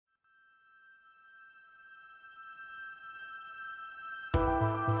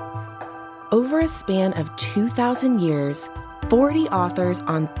Over a span of 2,000 years, 40 authors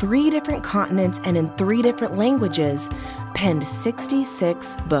on 3 different continents and in 3 different languages penned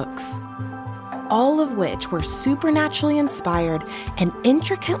 66 books, all of which were supernaturally inspired and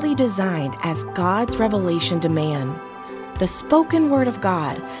intricately designed as God's revelation to man. The spoken word of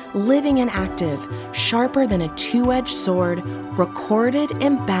God, living and active, sharper than a 2-edged sword, recorded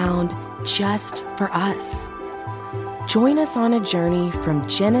and bound just for us. Join us on a journey from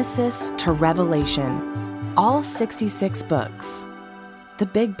Genesis to Revelation, all 66 books. The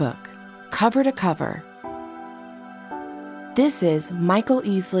Big Book, cover to cover. This is Michael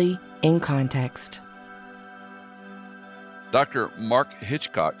Easley in Context. Dr. Mark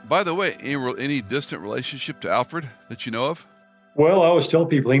Hitchcock. By the way, any distant relationship to Alfred that you know of? Well, I always tell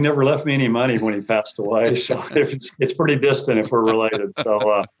people he never left me any money when he passed away. So it's pretty distant if we're related.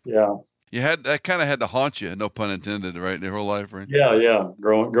 So, yeah. That kind of had to haunt you, no pun intended, right? Their whole life, right? Yeah.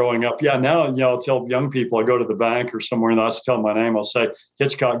 Growing up. Yeah. Now, I'll tell young people, I go to the bank or somewhere and I'll just tell my name. I'll say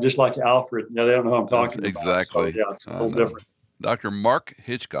Hitchcock, just like Alfred. Yeah. They don't know who I'm talking about. Exactly. So, yeah. It's a little different. Dr. Mark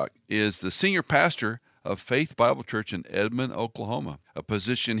Hitchcock is the senior pastor of Faith Bible Church in Edmond, Oklahoma, a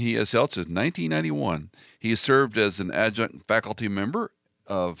position he has held since 1991. He has served as an adjunct faculty member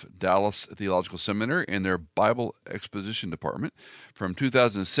of Dallas Theological Seminary in their Bible Exposition Department from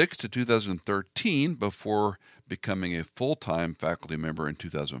 2006 to 2013 before becoming a full-time faculty member in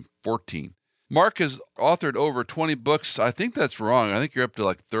 2014. Mark has authored over 20 books. I think that's wrong. I think you're up to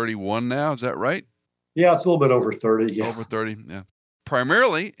like 31 now. Is that right? Yeah, it's a little bit over 30. Yeah. Over 30, yeah.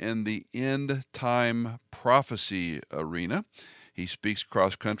 Primarily in the end-time prophecy arena. He speaks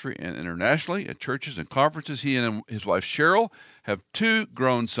cross-country and internationally at churches and conferences. He and his wife, Cheryl, have 2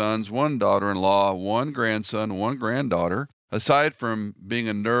 grown sons, 1 daughter-in-law, 1 grandson, 1 granddaughter. Aside from being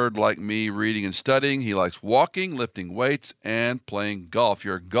a nerd like me, reading and studying, he likes walking, lifting weights, and playing golf.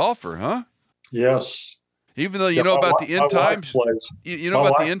 You're a golfer, huh? Yes. Even though you know about the end times, you know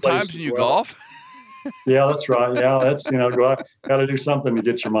about the end times and you golf? Yeah, that's right. Yeah, that's, got to do something to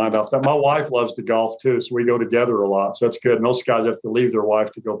get your mind off that. My wife loves to golf too, so we go together a lot. So that's good. Most guys have to leave their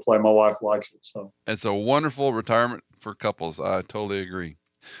wife to go play. My wife likes it. So it's a wonderful retirement for couples. I totally agree.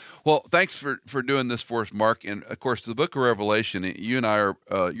 Well, thanks for doing this for us, Mark. And of course, the book of Revelation, you and I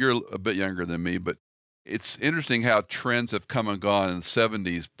are, you're a bit younger than me, but it's interesting how trends have come and gone. In the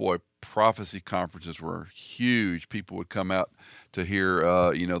 70s, boy, prophecy conferences were huge. People would come out to hear,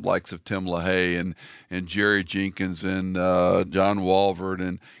 the likes of Tim LaHaye and Jerry Jenkins and John Walvoord.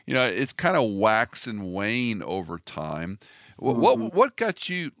 And, it's kind of wax and wane over time. What got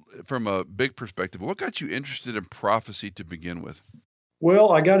you, from a big perspective, what got you interested in prophecy to begin with?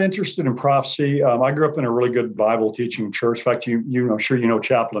 Well, I got interested in prophecy. I grew up in a really good Bible teaching church. In fact, I'm sure you know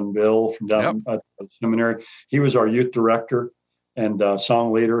Chaplain Bill from down at the seminary. He was our youth director and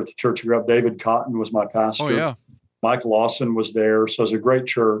song leader at the church I grew up. David Cotton was my pastor. Oh, yeah. Mike Lawson was there. So it was a great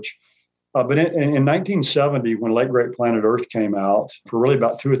church. But in 1970, when Late Great Planet Earth came out, for really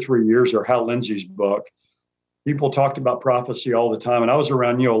about 2 or 3 years, or Hal Lindsey's book, people talked about prophecy all the time. And I was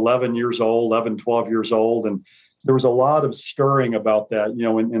around, 11 years old, 11, 12 years old. And there was a lot of stirring about that,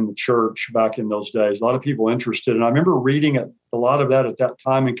 in the church back in those days. A lot of people interested. And I remember reading a lot of that at that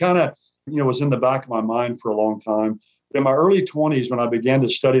time and kind of, was in the back of my mind for a long time. But in my early 20s, when I began to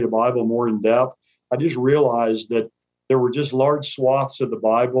study the Bible more in depth, I just realized that there were just large swaths of the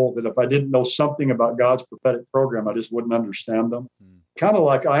Bible that if I didn't know something about God's prophetic program, I just wouldn't understand them. Kind of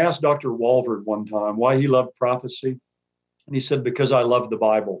like I asked Dr. Walvoord one time why he loved prophecy. And he said, because I love the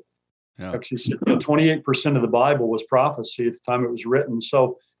Bible. Yeah. Actually, 28% of the Bible was prophecy at the time it was written.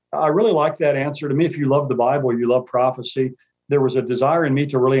 So I really like that answer. To me, if you love the Bible, you love prophecy. There was a desire in me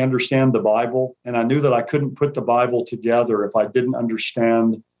to really understand the Bible. And I knew that I couldn't put the Bible together if I didn't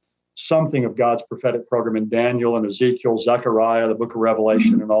understand something of God's prophetic program in Daniel and Ezekiel, Zechariah, the book of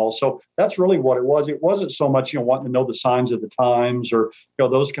Revelation and all. So that's really what it was. It wasn't so much, wanting to know the signs of the times or,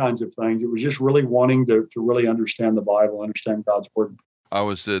 those kinds of things. It was just really wanting to really understand the Bible, understand God's word. I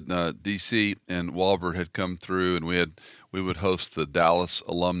was in D.C. and Walvoord had come through, and we would host the Dallas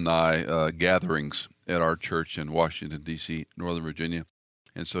alumni gatherings at our church in Washington, D.C., Northern Virginia.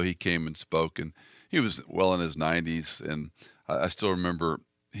 And so he came and spoke, and he was well in his 90s. And I still remember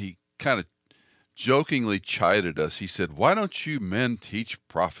he kind of jokingly chided us. He said, "Why don't you men teach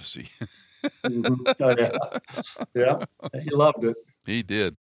prophecy?" Yeah, he loved it. He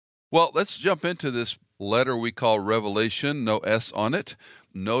did. Well, let's jump into this letter we call Revelation, no S on it.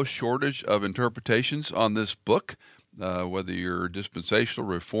 No shortage of interpretations on this book, whether you're dispensational,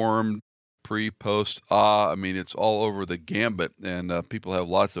 Reformed, pre, post, I mean, it's all over the gambit, and people have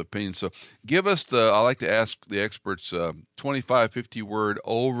lots of opinions. So give us I like to ask the experts, 25, 50-word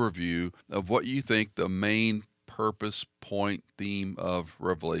overview of what you think the main purpose, point, theme of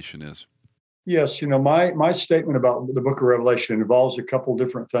Revelation is. Yes, my statement about the book of Revelation involves a couple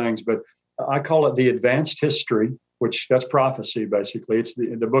different things, but I call it the advanced history, which that's prophecy, basically. It's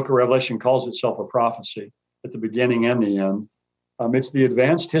the book of Revelation calls itself a prophecy at the beginning and the end. It's the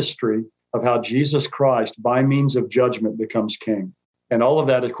advanced history of how Jesus Christ, by means of judgment, becomes king. And all of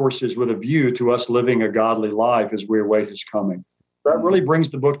that, of course, is with a view to us living a godly life as we await his coming. That really brings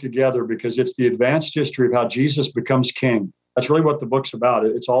the book together because it's the advanced history of how Jesus becomes king. That's really what the book's about.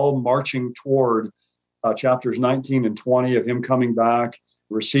 It's all marching toward chapters 19 and 20 of him coming back,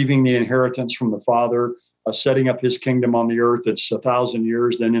 receiving the inheritance from the Father, setting up his kingdom on the earth. It's 1,000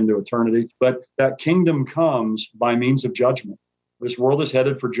 years, then into eternity. But that kingdom comes by means of judgment. This world is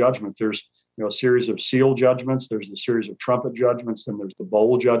headed for judgment. There's a series of seal judgments. There's the series of trumpet judgments. Then there's the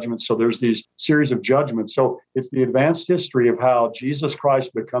bowl judgments. So there's these series of judgments. So it's the advanced history of how Jesus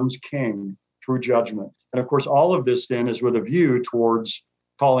Christ becomes king through judgment. And of course, all of this then is with a view towards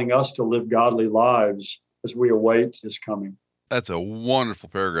calling us to live godly lives as we await his coming. That's a wonderful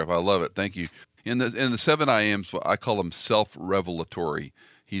paragraph. I love it. Thank you. In the 7 I Ams, I call them self-revelatory.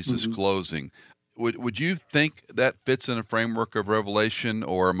 He's disclosing. Would you think that fits in a framework of Revelation,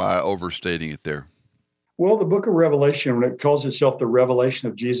 or am I overstating it there? Well, the book of Revelation, when it calls itself the revelation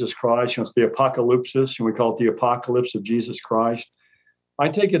of Jesus Christ, it's the apocalypsis, and we call it the apocalypse of Jesus Christ. I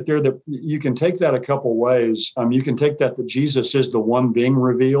take it there that you can take that a couple ways. You can take that Jesus is the one being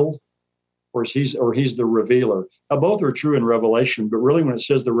revealed, or he's the revealer. Now, both are true in Revelation, but really when it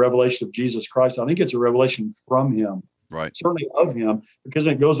says the revelation of Jesus Christ, I think it's a revelation from him. Right. Certainly of him, because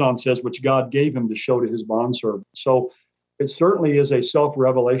it goes on and says, which God gave him to show to his bondservant. So it certainly is a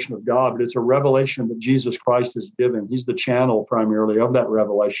self-revelation of God, but it's a revelation that Jesus Christ has given. He's the channel primarily of that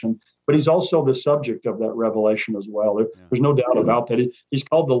revelation, but he's also the subject of that revelation as well. There's no doubt about that. He's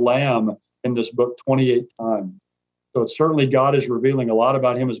called the Lamb in this book 28 times. So it's certainly God is revealing a lot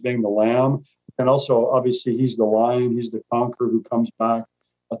about him as being the Lamb. And also, obviously, he's the Lion. He's the conqueror who comes back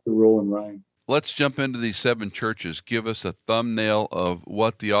to rule and reign. Let's jump into these 7 churches. Give us a thumbnail of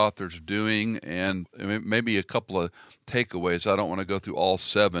what the author's doing and maybe a couple of takeaways. I don't want to go through all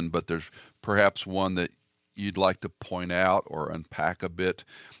 7, but there's perhaps one that you'd like to point out or unpack a bit.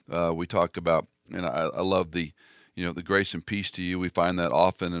 We talk about, and I love the grace and peace to you. We find that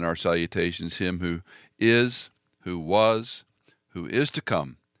often in our salutations, him who is, who was, who is to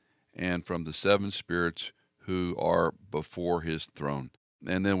come, and from the 7 spirits who are before his throne.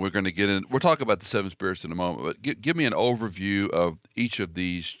 And then we're going to get in. We'll talk about the 7 spirits in a moment, but give me an overview of each of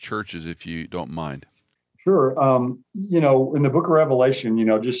these churches, if you don't mind. Sure. In the book of Revelation,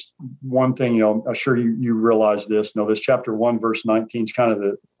 just one thing, I'm sure you realize this. This chapter 1, verse 19 is kind of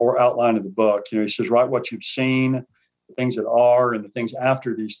the outline of the book. He says, write what you've seen, the things that are, and the things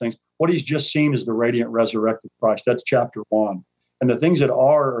after these things. What he's just seen is the radiant resurrected Christ. That's chapter 1. And the things that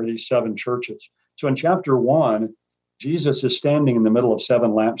are these 7 churches. So in chapter 1, Jesus is standing in the middle of 7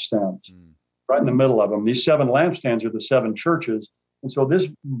 lampstands, right in the middle of them. These 7 lampstands are the 7 churches. And so this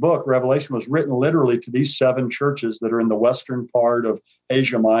book, Revelation, was written literally to these 7 churches that are in the western part of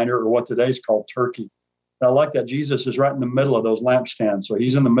Asia Minor, or what today is called Turkey. And I like that Jesus is right in the middle of those lampstands. So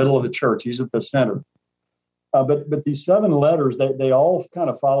he's in the middle of the church. He's at the center. But these 7 letters, they all kind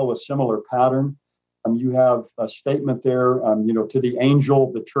of follow a similar pattern. You have a statement there, to the angel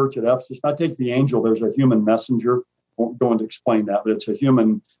of the church at Ephesus. Not take the angel, there's a human messenger. Won't go into explain that, but it's a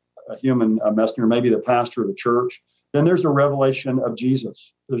human messenger, maybe the pastor of the church. Then there's a revelation of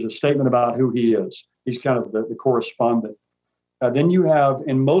Jesus. There's a statement about who he is. He's kind of the correspondent. Then you have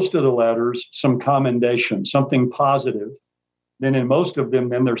in most of the letters some commendation, something positive. Then in most of them,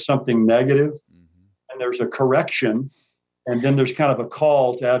 then there's something negative, and there's a correction, and then there's kind of a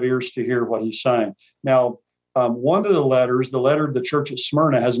call to have ears to hear what he's saying. Now, one of the letters, the letter to the church at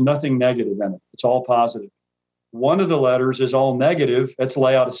Smyrna, has nothing negative in it. It's all positive. One of the letters is all negative. That's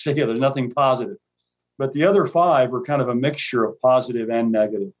Laodicea. There's nothing positive. But the other 5 are kind of a mixture of positive and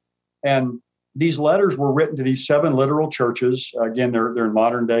negative. And these letters were written to these 7 literal churches. Again, they're in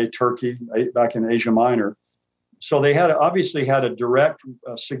modern day Turkey, back in Asia Minor. So they obviously had a direct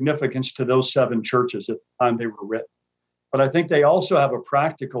significance to those 7 churches at the time they were written. But I think they also have a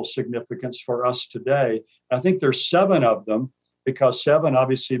practical significance for us today. I think there's 7 of them, because 7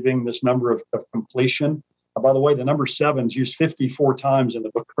 obviously being this number of completion. By the way, the number 7 is used 54 times in the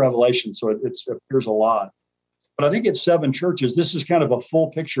book of Revelation, so it appears a lot. But I think it's 7 churches. This is kind of a full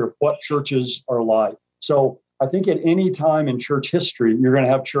picture of what churches are like. So I think at any time in church history, you're going to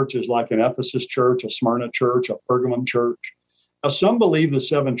have churches like an Ephesus church, a Smyrna church, a Pergamum church. Now, some believe the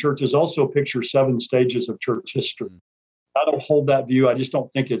seven churches also picture seven stages of church history. I don't hold that view. I just don't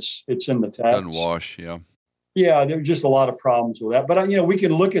think it's in the text. Doesn't wash, yeah. Yeah, there's just a lot of problems with that. But, we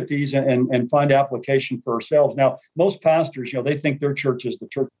can look at these and find application for ourselves. Now, most pastors, they think their church is the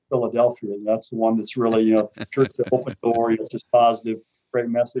Church of Philadelphia. And that's the one that's really, church that open door. It's just positive, great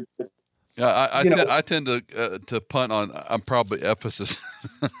message. Yeah, I tend to punt on. I'm probably Ephesus.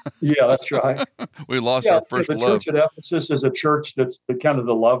 Yeah, that's right. We lost our first the love. Church at Ephesus is a church that's kind of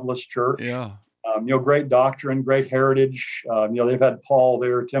the loveless church. Yeah. Great doctrine, great heritage. They've had Paul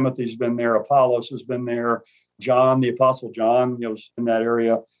there, Timothy's been there, Apollos has been there, John, the Apostle John, was in that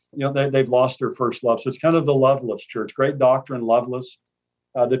area. They've lost their first love. So it's kind of the loveless church. Great doctrine, loveless.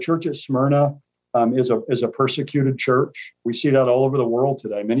 The church at Smyrna is a persecuted church. We see that all over the world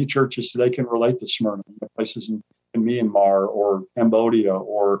today. Many churches today can relate to Smyrna. Places in Myanmar or Cambodia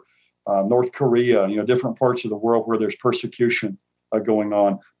or North Korea. Different parts of the world where there's persecution going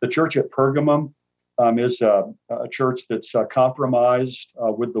on. The church at Pergamum is a church that's compromised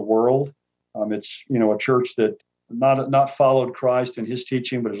with the world. It's a church that not followed Christ and his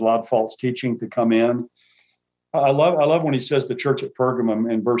teaching, but has allowed false teaching to come in. I love when he says the church at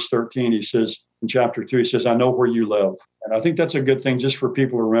Pergamum in verse 13. He says in chapter 2, he says, "I know where you live." And I think that's a good thing just for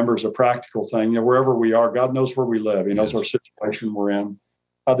people to remember as a practical thing. Wherever we are, God knows where we live. He knows our situation we're in.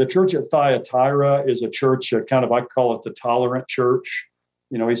 The church at Thyatira is a church, I call it the tolerant church.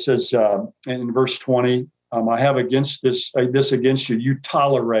 He says in verse 20, I have this against you. You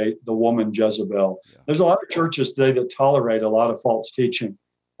tolerate the woman Jezebel. Yeah. There's a lot of churches today that tolerate a lot of false teaching.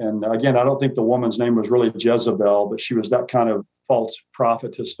 And again, I don't think the woman's name was really Jezebel, but she was that kind of false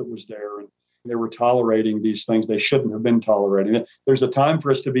prophetess that was there. And they were tolerating these things they shouldn't have been tolerating. There's a time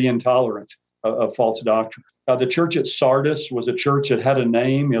for us to be intolerant of false doctrine. The church at Sardis was a church that had a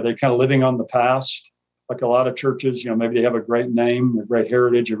name. They're kind of living on the past. Like a lot of churches, maybe they have a great name, a great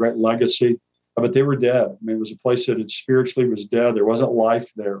heritage, a great legacy, but they were dead. It was a place that spiritually was dead. There wasn't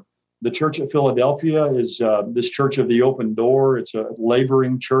life there. The church at Philadelphia is this church of the open door. It's a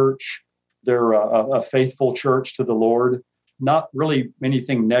laboring church. They're a faithful church to the Lord. Not really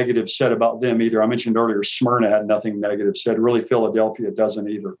anything negative said about them either. I mentioned earlier, Smyrna had nothing negative said. Really, Philadelphia doesn't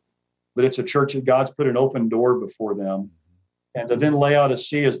either. But it's a church that God's put an open door before them. And then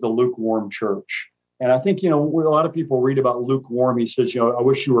Laodicea is the lukewarm church. And I think, a lot of people read about lukewarm. He says, I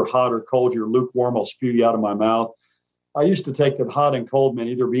wish you were hot or cold. You're lukewarm. I'll spew you out of my mouth. I used to take that hot and cold meant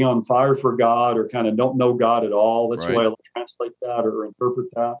either be on fire for God or kind of don't know God at all. That's the way I translate that or interpret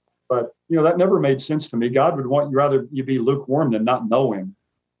that. But, that never made sense to me. God would want you rather you be lukewarm than not know him.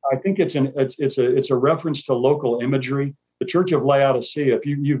 I think it's a reference to local imagery. The Church of Laodicea, if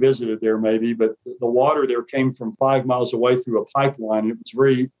you visited there maybe, but the water there came from 5 miles away through a pipeline. It was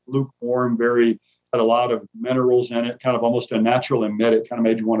very lukewarm, had a lot of minerals in it, kind of almost a natural emit. It kind of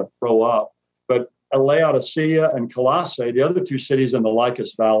made you want to throw up. But Laodicea and Colossae, the other two cities in the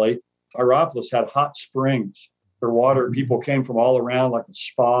Lycus Valley, Hierapolis had hot springs. Their water, people came from all around like a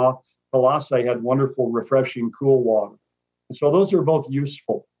spa. Colossae had wonderful, refreshing, cool water. And so those are both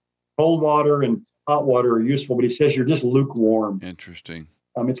useful. Cold water and hot water are useful, but he says you're just lukewarm. Interesting.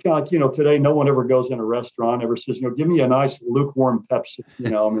 It's kind of like, today no one ever goes in a restaurant, ever says, give me a nice lukewarm Pepsi.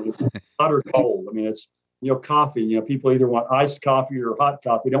 It's hot or cold. It's, coffee. People either want iced coffee or hot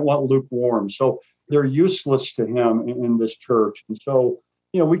coffee. They don't want lukewarm. So they're useless to him in this church. And so,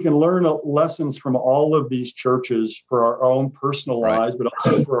 we can learn lessons from all of these churches for our own personal lives, but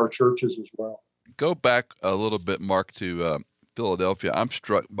also for our churches as well. Go back a little bit, Mark, to Philadelphia. I'm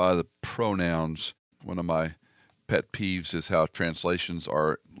struck by the pronouns. One of my pet peeves is how translations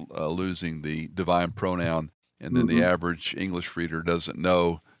are losing the divine pronoun, and then the average English reader doesn't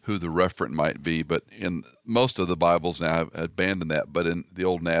know who the referent might be. But in most of the Bibles now have abandoned that, but in the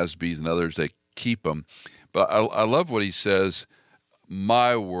old NASBs and others, they keep them. But I love what he says,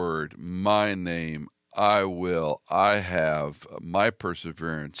 my word, my name, I will, I have, my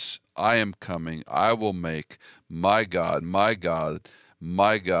perseverance, I am coming, I will make, my God, my God,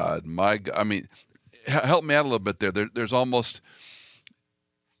 my God, my God. Help me out a little bit there. There's almost,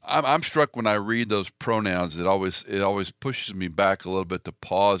 I'm struck when I read those pronouns. It always pushes me back a little bit to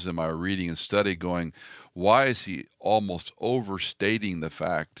pause in my reading and study, going, why is he almost overstating the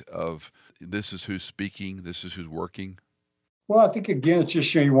fact of this is who's speaking, this is who's working? Well, I think, again, it's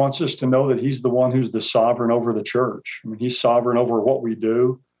just he wants us to know that he's the one who's the sovereign over the church. He's sovereign over what we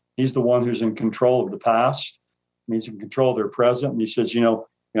do. He's the one who's in control of the past. He's in control of their present. And he says, I'm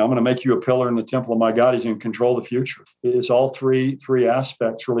going to make you a pillar in the temple of my God. He's in control of the future. It's all three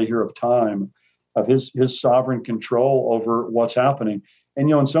aspects really here of time. of his sovereign control over what's happening. And,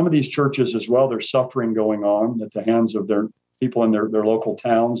 in some of these churches as well, there's suffering going on at the hands of their people in their local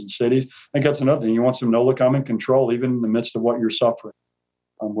towns and cities. I think that's another thing. You want them to know, look, I'm in control, even in the midst of what you're suffering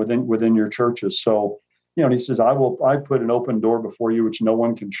within your churches. So, and he says, I put an open door before you, which no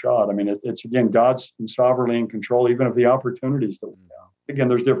one can shut. I mean, it's again, God's sovereignly in control, even of the opportunities that we have. Again,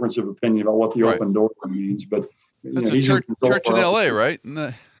 there's difference of opinion about what the open door means, but that's a church in LA, right?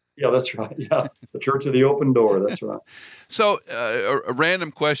 Yeah, that's right. Yeah, the Church of the Open Door. That's right. So, a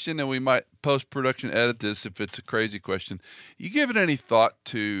random question, and we might post-production edit this if it's a crazy question. You given any thought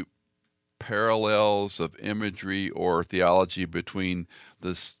to parallels of imagery or theology between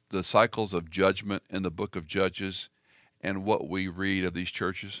the cycles of judgment in the book of Judges and what we read of these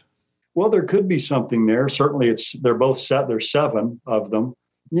churches? Well, there could be something there. Certainly, they're both set. There's 7 of them.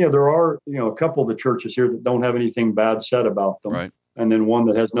 There are a couple of the churches here that don't have anything bad said about them. Right. And then one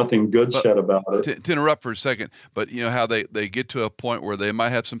that has nothing good said about it. To interrupt for a second, but how they get to a point where they might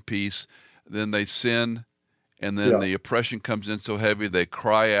have some peace, then they sin, and then the oppression comes in so heavy, they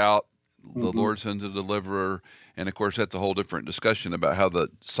cry out, the Lord sends a deliverer. And of course, that's a whole different discussion about how the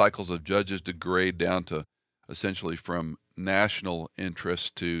cycles of Judges degrade down to essentially from national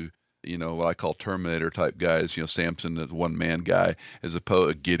interest to, what I call Terminator type guys, Samson is one man guy,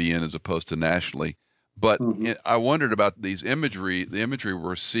 Gideon as opposed to nationally. But I wondered about the imagery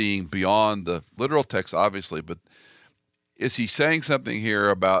we're seeing beyond the literal text, obviously, but is he saying something here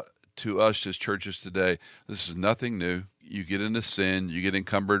about, to us as churches today, this is nothing new. You get into sin, you get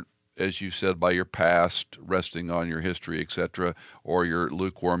encumbered, as you said, by your past, resting on your history, etc., or you're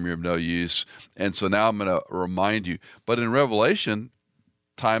lukewarm, you're of no use. And so now I'm going to remind you. But in Revelation,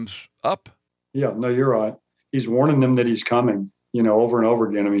 time's up. Yeah, no, you're right. He's warning them that he's coming. Over and over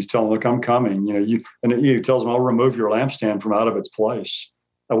again. He's telling them, look, I'm coming. He tells them, I'll remove your lampstand from out of its place,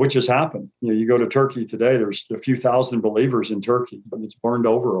 which has happened. You go to Turkey today, there's a few thousand believers in Turkey, but it's burned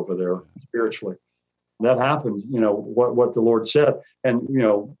over there spiritually. That happened, what the Lord said. And,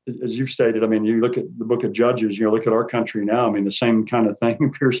 as you've stated, you look at the book of Judges, look at our country now. The same kind of thing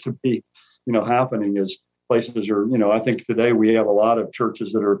appears to be, happening as places are, I think today we have a lot of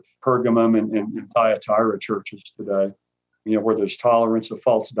churches that are Pergamum and Thyatira churches today. Where there's tolerance of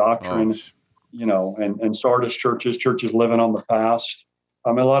false doctrine, and Sardis churches living on the past.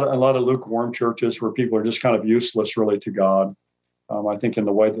 A lot of lukewarm churches where people are just kind of useless really to God. I think in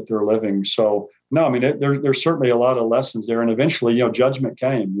the way that they're living. So no, there's certainly a lot of lessons there. And eventually, judgment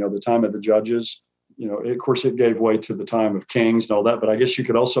came. The time of the judges. Of course, it gave way to the time of kings and all that. But I guess you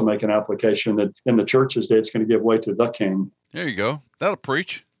could also make an application that in the church's day, it's going to give way to the king. There you go. That'll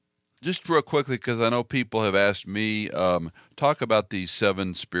preach. Just real quickly, because I know people have asked me, talk about these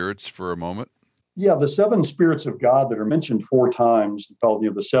 7 spirits for a moment. Yeah, the 7 spirits of God that are mentioned 4 times, called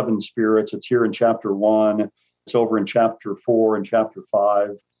the 7 spirits. It's here in chapter 1. It's over in chapter 4 and chapter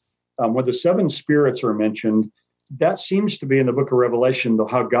 5. When the 7 spirits are mentioned, that seems to be in the book of Revelation,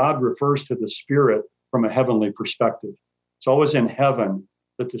 how God refers to the spirit from a heavenly perspective. It's always in heaven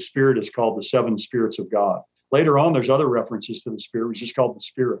that the spirit is called the 7 spirits of God. Later on, there's other references to the spirit, which is called the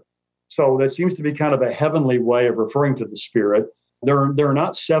spirit. So that seems to be kind of a heavenly way of referring to the Spirit. There are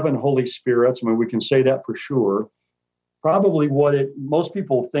not 7 Holy Spirits. We can say that for sure. Probably most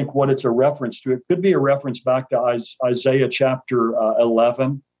people think what it's a reference to. It could be a reference back to Isaiah chapter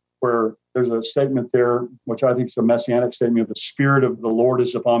 11, where there's a statement there, which I think is a messianic statement. The Spirit of the Lord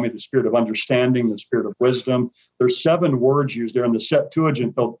is upon me, the Spirit of understanding, the Spirit of wisdom. There's 7 words used there. In the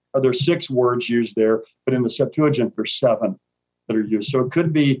Septuagint, there's 6 words used there, but in the Septuagint, there's 7 that are used. So it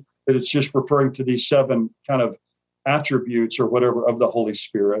could be that it's just referring to these 7 kind of attributes or whatever of the Holy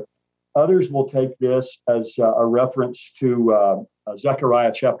Spirit. Others will take this as a reference to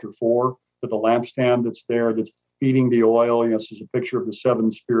Zechariah chapter 4, to the lampstand that's there, that's feeding the oil. This is a picture of the 7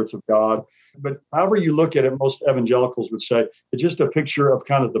 spirits of God. But however you look at it, most evangelicals would say it's just a picture of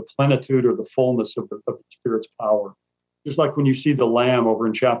kind of the plenitude or the fullness of the Spirit's power. Just like when you see the Lamb over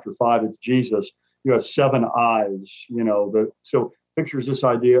in chapter 5, it's Jesus, you have 7 eyes, so pictures this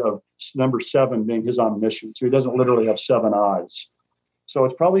idea of number 7 being his omniscience. So he doesn't literally have 7 eyes. So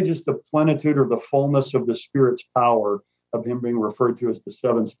it's probably just the plenitude or the fullness of the Spirit's power of him being referred to as the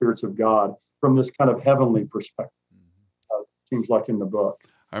 7 spirits of God from this kind of heavenly perspective. Seems like in the book.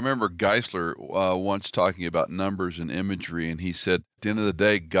 I remember Geisler once talking about numbers and imagery, and he said, at the end of the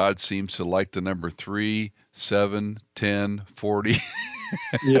day, God seems to like the number 3, 7, 10, 40.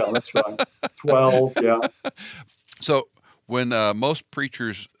 Yeah, that's right. 12, yeah. So when most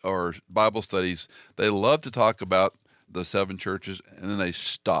preachers or Bible studies, they love to talk about the 7 churches, and then they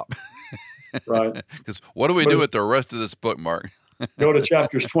stop. Right. Because what do we do with the rest of this book, Mark? Go to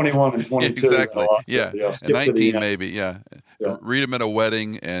chapters 21 and 22. Exactly. Yeah. And 19 end. maybe. Yeah. Read them at a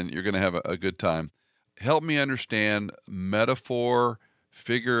wedding and you're going to have a good time. Help me understand metaphor,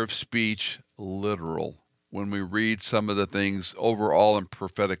 figure of speech, literal, when we read some of the things overall in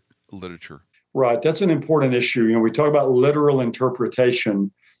prophetic literature. Right. That's an important issue. We talk about literal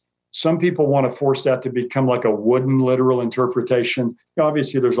interpretation. Some people want to force that to become like a wooden literal interpretation.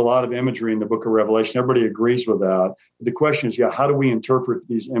 Obviously, there's a lot of imagery in the book of Revelation. Everybody agrees with that. The question is, how do we interpret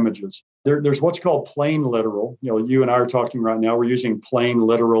these images? There's what's called plain literal. You and I are talking right now. We're using plain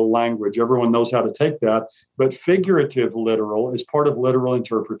literal language. Everyone knows how to take that. But figurative literal is part of literal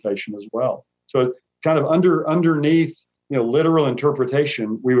interpretation as well. So kind of underneath literal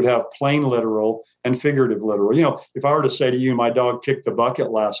interpretation, we would have plain literal and figurative literal. If I were to say to you, my dog kicked the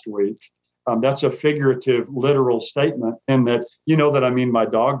bucket last week, that's a figurative literal statement in that that I mean my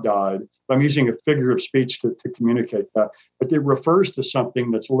dog died. I'm using a figure of speech to communicate that. But it refers to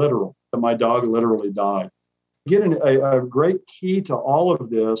something that's literal, that my dog literally died. Get a great key to all of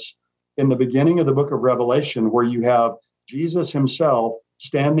this in the beginning of the book of Revelation, where you have Jesus himself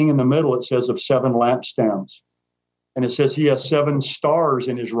standing in the middle, it says, of 7 lampstands. And it says he has 7 stars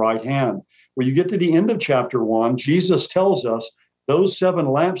in his right hand. When you get to the end of chapter 1, Jesus tells us those 7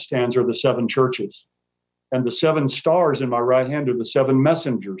 lampstands are the 7 churches. And the 7 stars in my right hand are the 7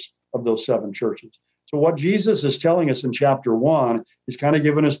 messengers of those 7 churches. So what Jesus is telling us in chapter 1 is kind of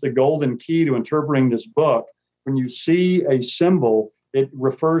giving us the golden key to interpreting this book. When you see a symbol, it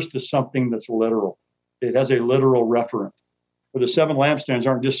refers to something that's literal. It has a literal referent. But the 7 lampstands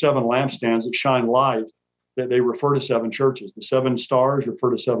aren't just 7 lampstands that shine light. That they refer to 7 churches. The 7 stars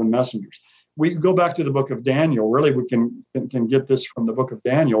refer to 7 messengers. We go back to the book of Daniel. Really, we can get this from the book of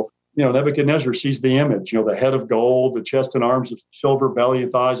Daniel. Nebuchadnezzar sees the image, the head of gold, the chest and arms of silver, belly and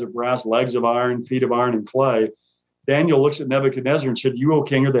thighs of brass, legs of iron, feet of iron and clay. Daniel looks at Nebuchadnezzar and said, "You, O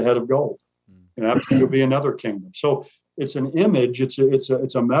king, are the head of gold. And after you'll be another kingdom." So it's an image. It's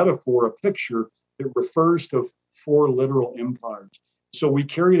a metaphor, a picture that refers to 4 literal empires. So we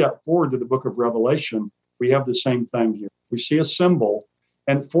carry that forward to the book of Revelation. We have the same thing here. We see a symbol,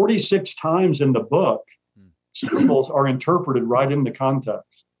 and 46 times in the book, symbols are interpreted right in the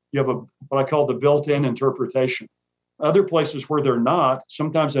context. You have what I call the built-in interpretation. Other places where they're not,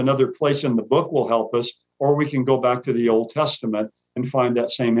 sometimes another place in the book will help us, or we can go back to the Old Testament and find that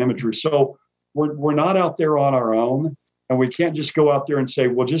same imagery. So we're not out there on our own, and we can't just go out there and say,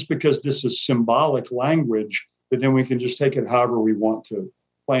 well, just because this is symbolic language, that then we can just take it however we want to.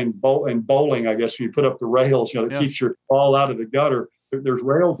 Playing bowling, I guess, when you put up the rails, that keeps your ball out of the gutter. There's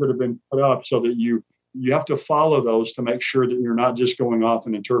rails that have been put up so that you have to follow those to make sure that you're not just going off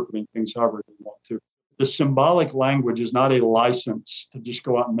and interpreting things however you want to. The symbolic language is not a license to just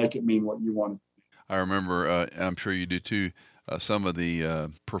go out and make it mean what you want. I remember, and I'm sure you do too, some of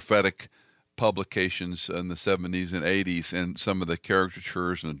the prophetic publications in the 70s and 80s, and some of the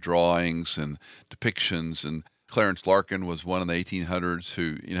caricatures and the drawings and depictions. And Clarence Larkin was one in the 1800s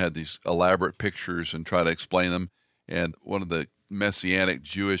who had these elaborate pictures and try to explain them. And one of the Messianic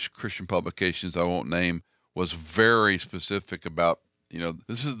Jewish Christian publications I won't name was very specific about,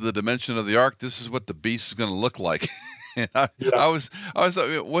 this is the dimension of the ark. This is what the beast is going to look like. And I was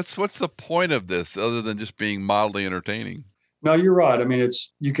like, what's the point of this other than just being mildly entertaining? No, you're right. I mean,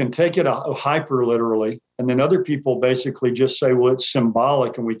 you can take it hyper literally, and then other people basically just say, well, it's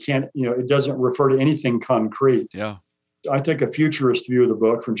symbolic and we can't, it doesn't refer to anything concrete. Yeah. I take a futurist view of the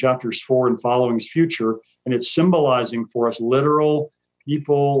book from chapters 4 and following's future, and it's symbolizing for us literal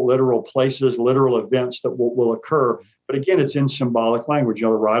people, literal places, literal events that will occur. But again, it's in symbolic language. The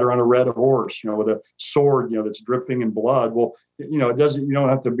rider on a red horse, with a sword, that's dripping in blood. Well, it doesn't. You don't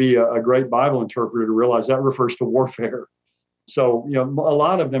have to be a great Bible interpreter to realize that refers to warfare. So, a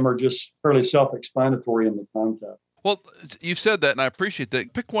lot of them are just fairly self-explanatory in the context. Well, you've said that, and I appreciate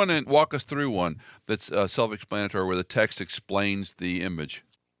that. Pick one and walk us through one that's self-explanatory, where the text explains the image.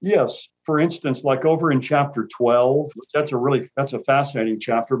 Yes. For instance, like over in chapter 12, that's a fascinating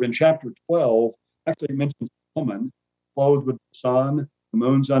chapter. But in chapter 12, actually it mentions a woman clothed with the sun, the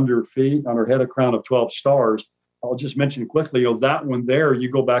moon's under her feet, on her head a crown of 12 stars. I'll just mention quickly, that one there, you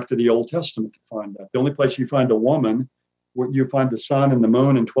go back to the Old Testament to find that. The only place you find a woman where you find the sun and the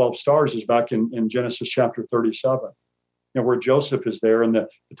moon and 12 stars is back in Genesis chapter 37, where Joseph is there and the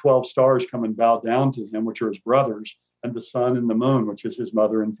 12 stars come and bow down to him, which are his brothers, and the sun and the moon, which is his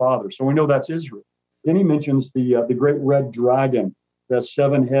mother and father. So we know that's Israel. Then he mentions the great red dragon that has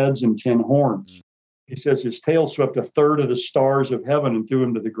 7 heads and 10 horns. He says his tail swept a third of the stars of heaven and threw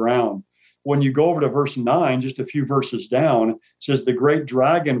them to the ground. When you go over to verse 9, just a few verses down, it says the great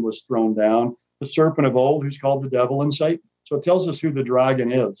dragon was thrown down, the serpent of old, who's called the devil and Satan. So it tells us who the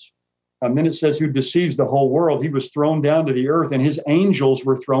dragon is. And then it says who deceives the whole world. He was thrown down to the earth and his angels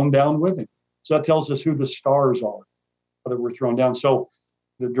were thrown down with him. So that tells us who the stars are that were thrown down. So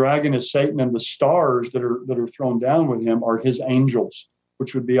the dragon is Satan, and the stars that are thrown down with him are his angels,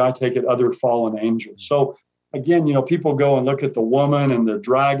 which would be, I take it, other fallen angels. So again, people go and look at the woman and the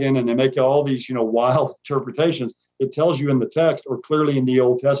dragon and they make all these, wild interpretations. It tells you in the text or clearly in the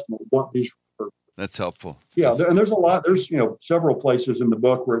Old Testament what these refer to. That's helpful. Yeah, and there's a lot. There's several places in the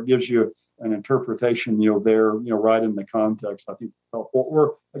book where it gives you an interpretation. There, right in the context. I think it's helpful.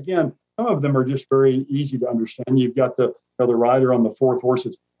 Or again, some of them are just very easy to understand. You've got the rider on the fourth horse.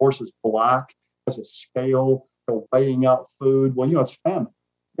 Horse is black, has a scale, weighing out food. Well, it's famine.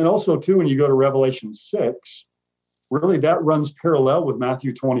 And also too, when you go to Revelation 6, really that runs parallel with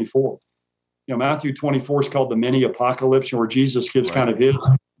Matthew 24. Matthew 24 is called the mini apocalypse, where Jesus gives kind of his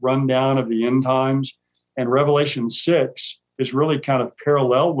rundown of the end times. And Revelation 6 is really kind of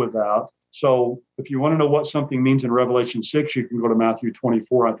parallel with that. So if you want to know what something means in Revelation 6, you can go to Matthew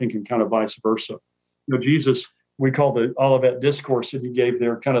 24, I think, and kind of vice versa. Jesus, we call the Olivet Discourse that he gave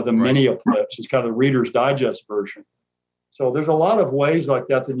there kind of the mini apocalypse. It's kind of the Reader's Digest version. So there's a lot of ways like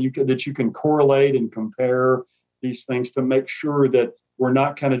that you can correlate and compare these things to make sure that we're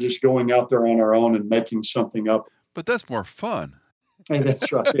not kind of just going out there on our own and making something up. But that's more fun. And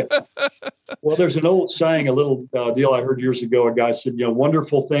that's right. Yeah. Well, there's an old saying, a little deal I heard years ago. A guy said,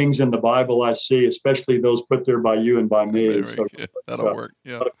 wonderful things in the Bible I see, especially those put there by you and by me. So that'll work.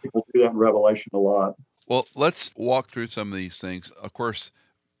 Yeah. A lot of people do that in Revelation a lot. Well, let's walk through some of these things. Of course,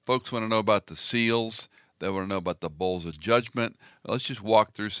 folks want to know about the seals. They want to know about the bowls of judgment. Let's just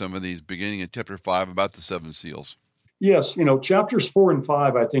walk through some of these, beginning in chapter 5 about the 7 seals. Yes, chapters 4 and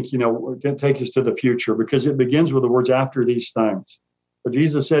 5, I think, can take us to the future because it begins with the words after these things. But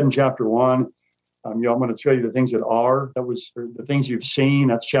Jesus said in chapter 1, I'm going to show you the things that are. That was the things you've seen.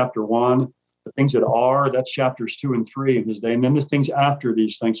 That's chapter 1. The things that are, that's chapters 2 and 3 in his day. And then the things after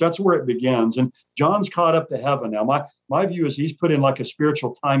these things. That's where it begins. And John's caught up to heaven now. My view is he's put in like a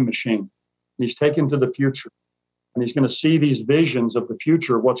spiritual time machine. He's taken to the future. And he's going to see these visions of the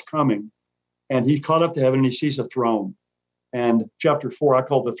future, what's coming. And he's caught up to heaven and he sees a throne. And chapter 4, I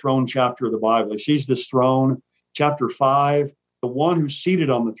call the throne chapter of the Bible. He sees this throne. Chapter 5, the one who's seated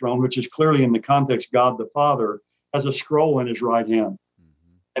on the throne, which is clearly in the context God the Father, has a scroll in his right hand.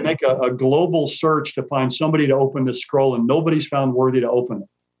 They make a global search to find somebody to open this scroll, and nobody's found worthy to open it.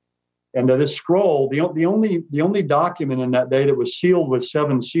 And this scroll, the only document in that day that was sealed with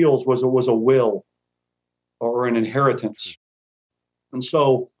 7 seals was a will or an inheritance. And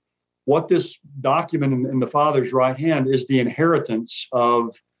so what this document in the Father's right hand is the inheritance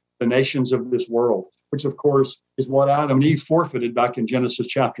of the nations of this world, which of course is what Adam and Eve forfeited back in Genesis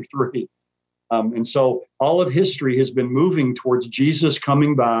chapter 3. And so all of history has been moving towards Jesus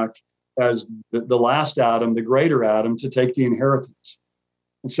coming back as the last Adam, the greater Adam, to take the inheritance.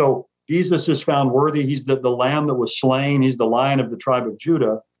 And so Jesus is found worthy. He's the lamb that was slain. He's the Lion of the tribe of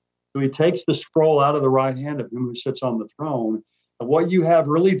Judah. So he takes the scroll out of the right hand of him who sits on the throne. And what you have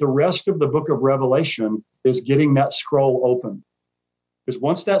really the rest of the book of Revelation is getting that scroll open. Because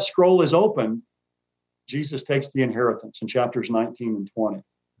once that scroll is open, Jesus takes the inheritance in chapters 19 and 20.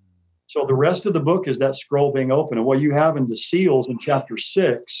 So the rest of the book is that scroll being open. And what you have in the seals in chapter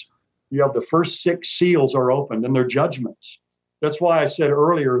 6, you have the first 6 seals are opened and they're judgments. That's why I said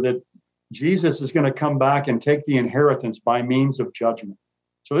earlier that Jesus is going to come back and take the inheritance by means of judgment.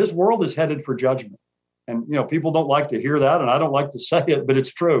 So this world is headed for judgment. And, people don't like to hear that, and I don't like to say it, but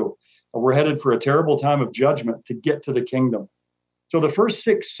it's true. We're headed for a terrible time of judgment to get to the kingdom. So the first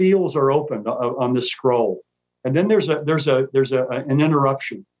 6 seals are opened on this scroll. And then there's an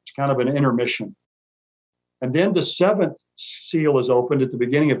interruption. It's kind of an intermission. And then the 7th seal is opened at the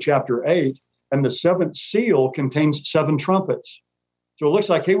beginning of chapter 8, and the 7th seal contains 7 trumpets. So it looks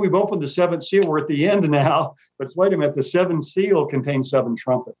like, hey, we've opened the 7th seal. We're at the end now. But wait a minute, the 7th seal contains 7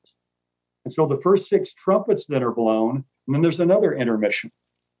 trumpets. And so the first 6 trumpets then are blown, and then there's another intermission.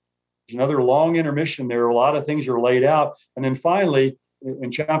 There's another long intermission there. A lot of things are laid out. And then finally, in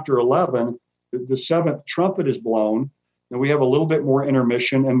chapter 11, the 7th trumpet is blown. And we have a little bit more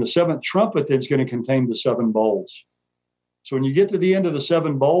intermission. And the 7th trumpet then is going to contain the 7 bowls. So when you get to the end of the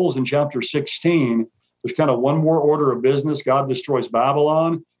 7 bowls in chapter 16, there's kind of one more order of business. God destroys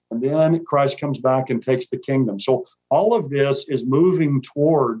Babylon. And then Christ comes back and takes the kingdom. So all of this is moving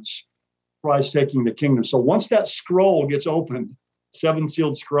towards Christ taking the kingdom. So once that scroll gets opened,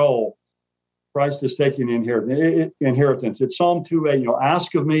 7-sealed scroll, Christ is taking inheritance. It's Psalm 2:8,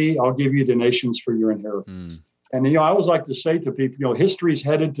 ask of me, I'll give you the nations for your inheritance. And, I always like to say to people, history's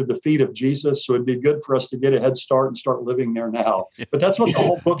headed to the feet of Jesus, so it'd be good for us to get a head start and start living there now. But that's what the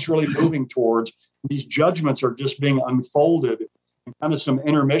whole book's really moving towards. These judgments are just being unfolded, and kind of some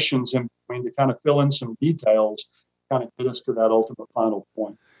intermissions in between to kind of fill in some details, kind of get us to that ultimate final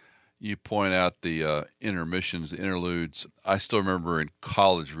point. You point out the intermissions, the interludes. I still remember in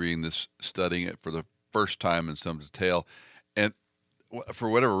college reading this, studying it for the first time in some detail. And for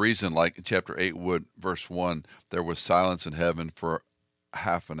whatever reason, like in chapter 8, verse 1, there was silence in heaven for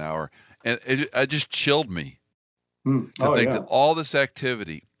half an hour. And it just chilled me to think that all this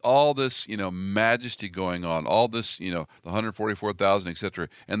activity, all this, majesty going on, all this, the 144,000, et cetera.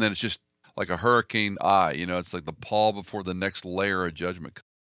 And then it's just like a hurricane eye, it's like the pall before the next layer of judgment.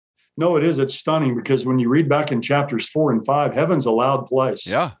 No, it is. It's stunning because when you read back in chapters 4 and 5, heaven's a loud place.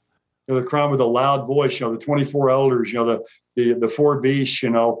 Yeah. The crown with a loud voice, the 24 elders, the four beasts,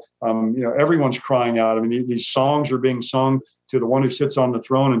 everyone's crying out. I mean, these songs are being sung to the one who sits on the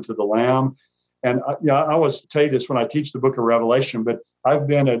throne and to the Lamb. And I always tell you this when I teach the book of Revelation, but I've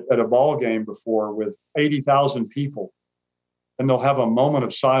been at a ball game before with 80,000 people, and they'll have a moment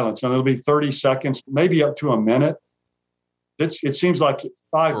of silence, and it'll be 30 seconds, maybe up to a minute. It seems like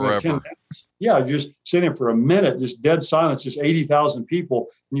 5 or 10 minutes. Yeah, just sitting for a minute, just dead silence, just 80,000 people.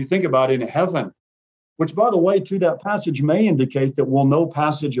 And you think about it in heaven, which, by the way, to that passage may indicate that we'll know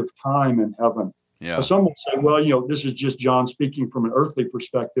passage of time in heaven. Yeah. Now, some will say, well, this is just John speaking from an earthly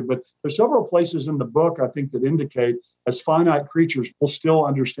perspective. But there's several places in the book, I think, that indicate as finite creatures, we'll still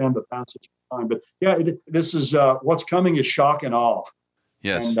understand the passage of time. But yeah, this is what's coming is shock and awe.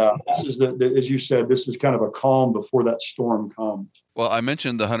 Yes. And this is, as you said, this is kind of a calm before that storm comes. Well, I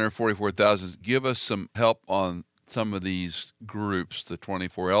mentioned the 144,000. Give us some help on some of these groups, the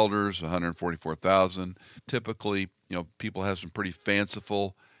 24 elders, 144,000. Typically, people have some pretty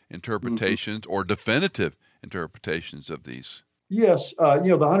fanciful interpretations or definitive interpretations of these. Yes.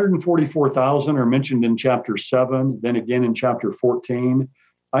 The 144,000 are mentioned in chapter 7, then again in chapter 14.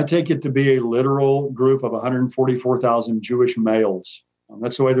 I take it to be a literal group of 144,000 Jewish males.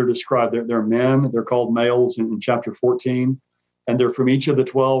 That's the way they're described. They're men. They're called males in chapter 14, and they're from each of the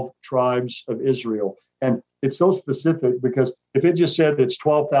 12 tribes of Israel. And it's so specific because if it just said it's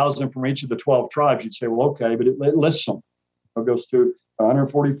 12,000 from each of the 12 tribes, you'd say, well, okay, but it lists them. It goes to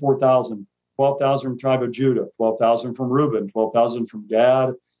 144,000, 12,000 from tribe of Judah, 12,000 from Reuben, 12,000 from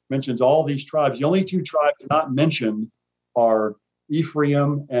Gad. Mentions all these tribes. The only two tribes not mentioned are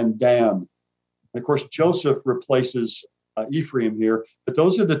Ephraim and Dan. And of course, Joseph replaces Ephraim here, but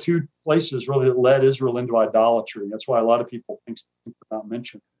those are the two places really that led Israel into idolatry. That's why a lot of people think they're not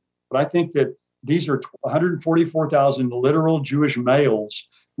mentioned. But I think that these are 144,000 literal Jewish males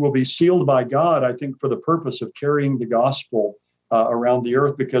who will be sealed by God, I think, for the purpose of carrying the gospel around the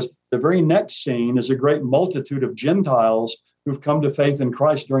earth, because the very next scene is a great multitude of Gentiles who've come to faith in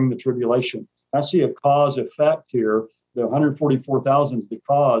Christ during the tribulation. I see a cause effect here. The 144,000 is the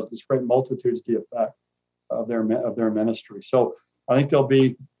cause, this great multitude is the effect of their ministry. So I think there'll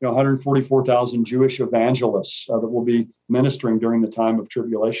be 144,000 Jewish evangelists that will be ministering during the time of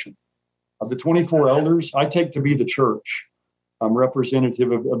tribulation. Of the 24 elders, I take to be the church. I'm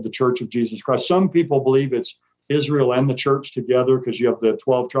representative of the Church of Jesus Christ. Some people believe it's Israel and the church together because you have the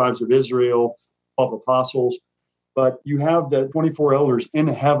 12 tribes of Israel, 12 apostles. But you have the 24 elders in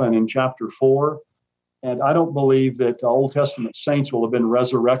heaven in chapter 4. And I don't believe that Old Testament saints will have been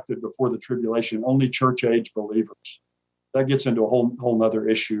resurrected before the tribulation, only church age believers. That gets into a whole nother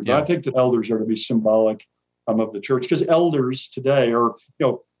issue. But I think that elders are to be symbolic of the church, because elders today are,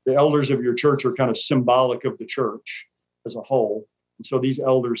 the elders of your church are kind of symbolic of the church as a whole. And so these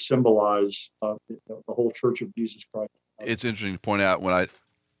elders symbolize the whole church of Jesus Christ. It's interesting to point out when I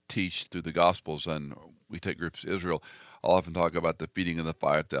teach through the Gospels and we take groups to Israel, I'll often talk about the feeding of the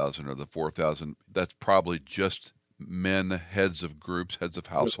 5,000 or the 4,000. That's probably just men, heads of groups, heads of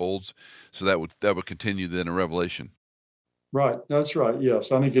households. So that would continue then in Revelation. Right. That's right.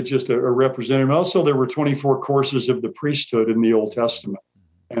 Yes. I think it's just a representative. Also, there were 24 courses of the priesthood in the Old Testament.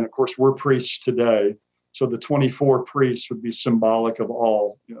 And of course, we're priests today. So the 24 priests would be symbolic of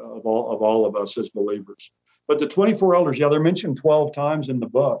all of us as believers. But the 24 elders, they're mentioned 12 times in the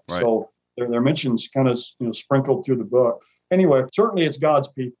book. Right. So their mentions kind of sprinkled through the book. Anyway, certainly it's God's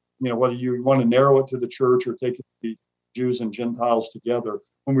people. Whether you want to narrow it to the church or take it to the Jews and Gentiles together,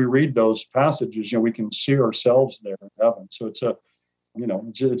 when we read those passages, we can see ourselves there in heaven. So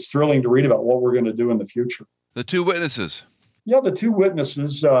it's thrilling to read about what we're going to do in the future. The two witnesses. Yeah, the two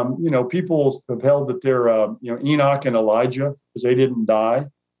witnesses. People have held that they're Enoch and Elijah because they didn't die,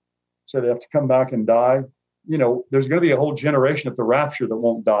 so they have to come back and die. There's going to be a whole generation at the rapture that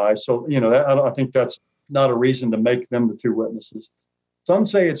won't die. So, I think that's not a reason to make them the two witnesses. Some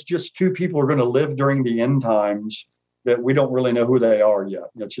say it's just two people who are going to live during the end times that we don't really know who they are yet.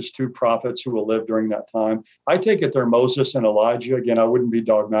 It's just two prophets who will live during that time. I take it they're Moses and Elijah. Again, I wouldn't be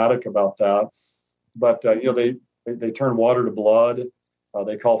dogmatic about that. But, they turn water to blood.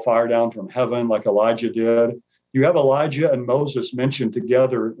 They call fire down from heaven like Elijah did. You have Elijah and Moses mentioned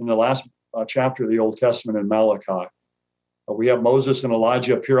together in the last chapter of the Old Testament in Malachi. We have Moses and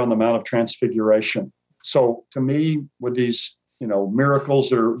Elijah appear on the Mount of Transfiguration. So to me, with these miracles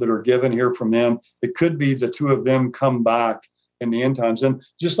that are given here from them, it could be the two of them come back in the end times. And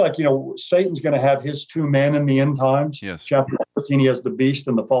just like, Satan's going to have his two men in the end times. Yes. Chapter 14, he has the beast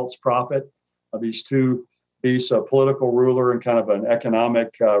and the false prophet. These two beasts, a political ruler and kind of an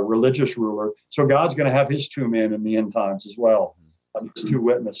economic, religious ruler. So God's going to have his two men in the end times as well, these two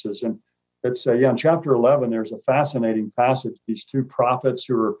witnesses. And it's, in chapter 11, there's a fascinating passage. These two prophets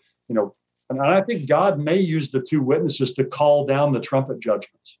who are, and I think God may use the two witnesses to call down the trumpet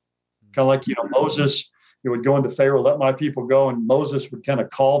judgments. Kind of like, Moses, would go into Pharaoh, let my people go. And Moses would kind of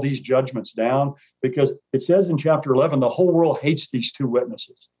call these judgments down, because it says in chapter 11, the whole world hates these two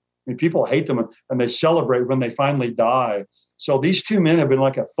witnesses. I mean, people hate them and they celebrate when they finally die. So these two men have been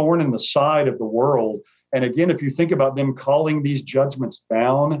like a thorn in the side of the world. And again, if you think about them calling these judgments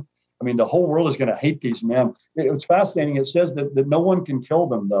down, I mean, the whole world is going to hate these men. It's fascinating. It says that no one can kill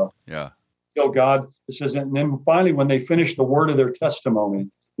them, though. Yeah. God, it says, and then finally, when they finish the word of their testimony,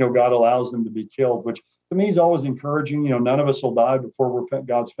 God allows them to be killed, which to me is always encouraging. None of us will die before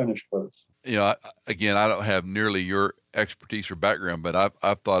God's finished with us. Again, I don't have nearly your expertise or background, but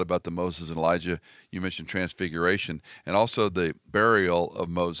I've thought about the Moses and Elijah. You mentioned transfiguration, and also the burial of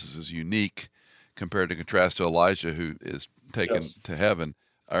Moses is unique compared to contrast to Elijah, who is taken to heaven.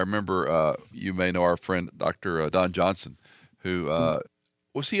 I remember, you may know our friend, Dr. Don Johnson, who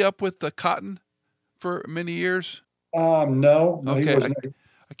was he up with the cotton for many years? No. Okay. He wasn't.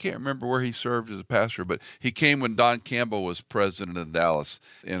 I can't remember where he served as a pastor, but he came when Don Campbell was president of Dallas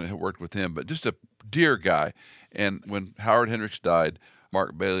and had worked with him. But just a dear guy. And when Howard Hendricks died,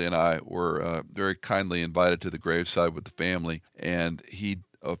 Mark Bailey and I were very kindly invited to the graveside with the family, and he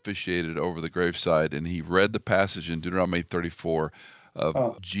officiated over the graveside, and he read the passage in Deuteronomy 34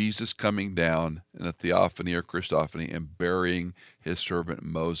 of Jesus coming down in a theophany or Christophany and burying his servant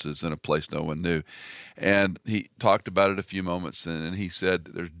Moses in a place no one knew. And he talked about it a few moments, and he said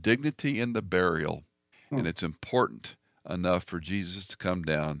there's dignity in the burial, and it's important enough for Jesus to come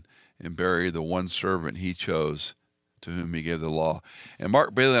down and bury the one servant he chose to whom he gave the law. And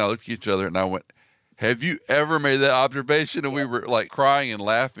Mark Bailey and I looked at each other, and I went, have you ever made that observation? And we were like crying and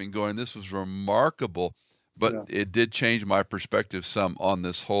laughing, going, this was remarkable. But it did change my perspective some on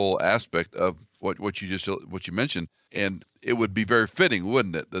this whole aspect of what you mentioned. And it would be very fitting,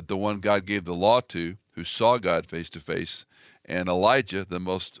 wouldn't it, that the one God gave the law to, who saw God face to face, and Elijah, the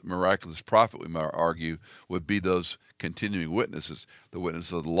most miraculous prophet, we might argue, would be those continuing witnesses. The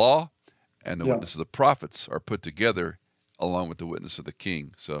witness of the law and the witness of the prophets are put together along with the witness of the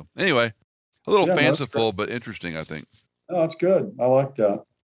king. So anyway, a little fanciful, but interesting, I think. Oh, that's good. I like that.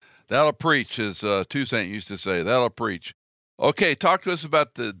 That'll preach, as Toussaint used to say. That'll preach. Okay, talk to us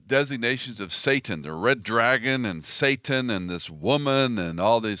about the designations of Satan, the red dragon and Satan and this woman and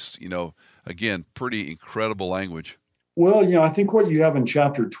all this, again, pretty incredible language. Well, I think what you have in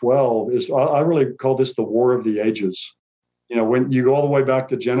chapter 12 is, I really call this the war of the ages. When you go all the way back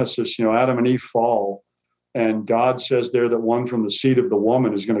to Genesis, Adam and Eve fall, and God says there that one from the seed of the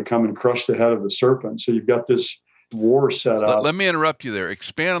woman is going to come and crush the head of the serpent. So you've got this war set up. Let me interrupt you there.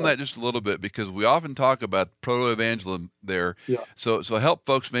 Expand on that just a little bit, because we often talk about proto-evangelism there. Yeah. So help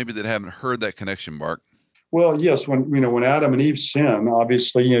folks maybe that haven't heard that connection, Mark. Well, yes, when Adam and Eve sin,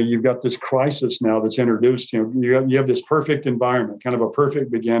 obviously, you've got this crisis now that's introduced. You have this perfect environment, kind of a perfect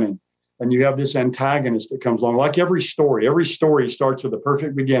beginning, and you have this antagonist that comes along. Like every story starts with a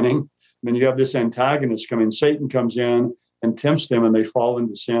perfect beginning, and then you have this antagonist come in. Satan comes in and tempts them, and they fall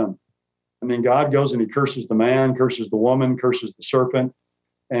into sin. And then God goes and he curses the man, curses the woman, curses the serpent.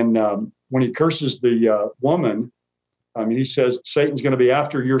 And when he curses the woman, he says, Satan's going to be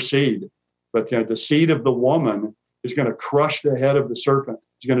after your seed. But the seed of the woman is going to crush the head of the serpent.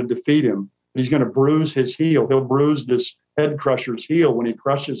 He's going to defeat him. He's going to bruise his heel. He'll bruise this head crusher's heel when he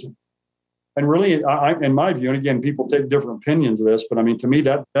crushes him. And really, in my view, and again, people take different opinions of this, but to me,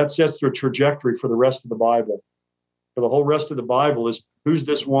 that sets the trajectory for the rest of the Bible. For the whole rest of the Bible is, who's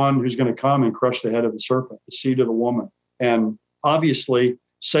this one who's going to come and crush the head of the serpent, the seed of the woman? And obviously,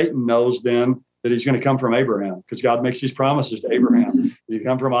 Satan knows then that he's going to come from Abraham, because God makes these promises to Abraham. He's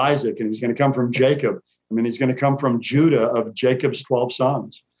come from Isaac, and he's going to come from Jacob, and then he's going to come from Judah of Jacob's 12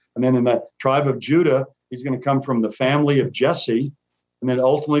 sons. And then in the tribe of Judah, He's going to come from the family of Jesse, and then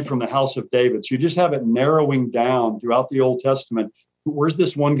ultimately from the house of David. So you just have it narrowing down throughout the Old Testament. Where's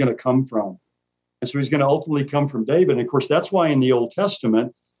this one going to come from? And so he's going to ultimately come from David. And of course, that's why in the Old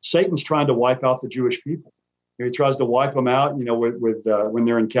Testament, Satan's trying to wipe out the Jewish people. He tries to wipe them out, with when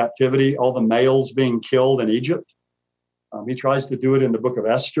they're in captivity, all the males being killed in Egypt. He tries to do it in the book of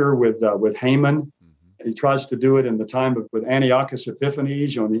Esther with Haman. Mm-hmm. He tries to do it in the time with Antiochus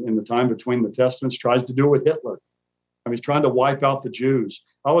Epiphanes, in the time between the Testaments, tries to do it with Hitler. He's trying to wipe out the Jews.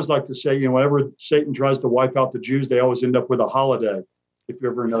 I always like to say, whenever Satan tries to wipe out the Jews, they always end up with a holiday. If you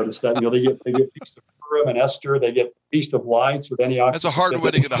ever noticed that, they get Feast of Purim and Esther, they get Feast of Lights with Antiochus. That's a hard way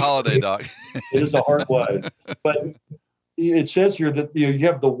to get a holiday, Doc. It is a hard way, but it says here that you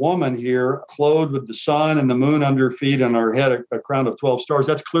have the woman here clothed with the sun and the moon under her feet and her head a crown of 12 stars.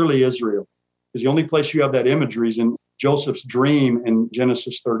 That's clearly Israel, because the only place you have that imagery is in Joseph's dream in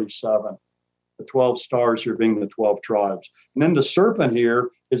Genesis 37. The 12 stars here being the 12 tribes. And then the serpent here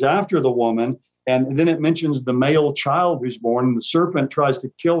is after the woman. And then it mentions the male child who's born, and the serpent tries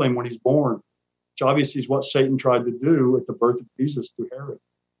to kill him when he's born, which obviously is what Satan tried to do at the birth of Jesus through Herod.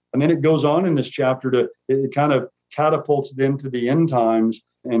 And then it goes on in this chapter it kind of catapults it into the end times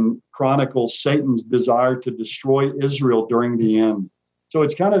and chronicles Satan's desire to destroy Israel during the end. So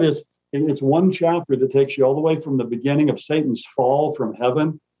it's kind of it's one chapter that takes you all the way from the beginning of Satan's fall from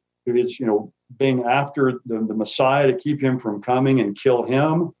heaven to his, being after the Messiah to keep him from coming and kill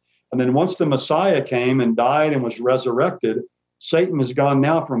him. And then once the Messiah came and died and was resurrected, Satan has gone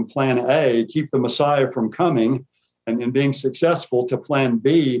now from plan A, keep the Messiah from coming and being successful, to plan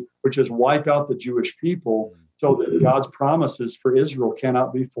B, which is wipe out the Jewish people so that God's promises for Israel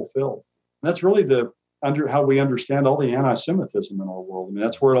cannot be fulfilled. And that's really how we understand all the anti-Semitism in our world.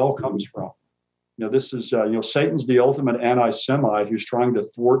 That's where it all comes from. This is, Satan's the ultimate anti-Semite who's trying to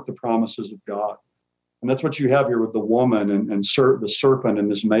thwart the promises of God. And that's what you have here with the woman and the serpent and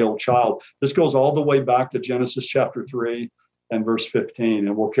this male child. This goes all the way back to Genesis chapter 3 and verse 15,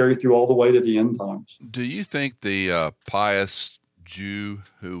 and we'll carry through all the way to the end times. Do you think the pious Jew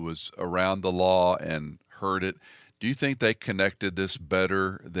who was around the law and heard it, do you think they connected this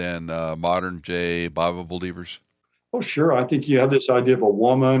better than modern day Bible believers? Oh, sure. I think you have this idea of a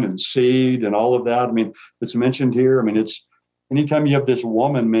woman and seed and all of that. It's mentioned here. It's anytime you have this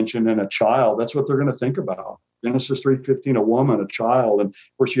woman mentioned and a child, that's what they're going to think about. Genesis 3:15, a woman, a child. And of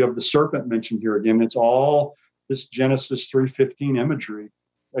course, you have the serpent mentioned here again. It's all this Genesis 3:15 imagery.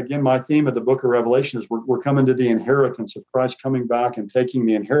 Again, my theme of the book of Revelation is we're coming to the inheritance of Christ coming back and taking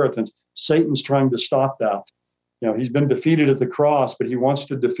the inheritance. Satan's trying to stop that. He's been defeated at the cross, but he wants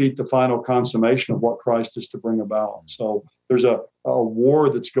to defeat the final consummation of what Christ is to bring about. So there's a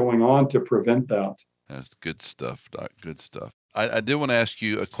war that's going on to prevent that. That's good stuff, Doc. Good stuff. I did want to ask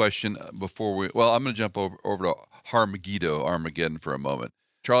you a question before I'm going to jump over to Armageddon for a moment.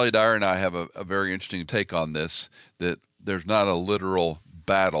 Charlie Dyer and I have a very interesting take on this, that there's not a literal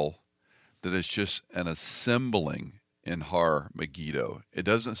battle, that it's just an assembling in Har-Megiddo. It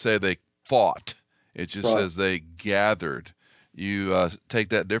doesn't say they fought. It just says they gathered. You take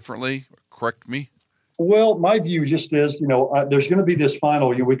that differently? Correct me? Well, my view just is, there's going to be this final,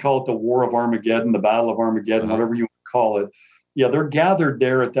 we call it the War of Armageddon, the Battle of Armageddon, whatever you want to call it. Yeah, they're gathered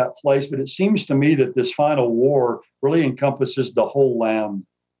there at that place, but it seems to me that this final war really encompasses the whole land.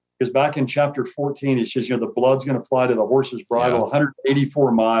 Because back in chapter 14, he says, the blood's going to fly to the horse's bridle,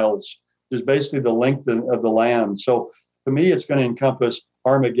 184 miles, is basically the length of the land. So to me, it's going to encompass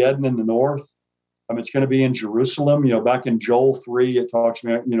Armageddon in the north. It's going to be in Jerusalem. Back in Joel 3, it talks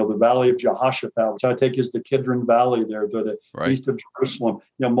about, the valley of Jehoshaphat, which I take as the Kidron Valley there, to the east of Jerusalem.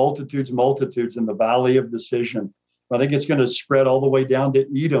 Multitudes in the valley of decision. I think it's going to spread all the way down to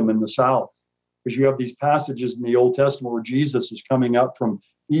Edom in the south, because you have these passages in the Old Testament where Jesus is coming up from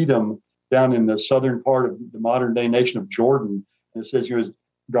Edom down in the southern part of the modern day nation of Jordan. And it says his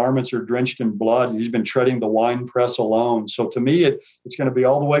garments are drenched in blood. He's been treading the winepress alone. So to me, it's going to be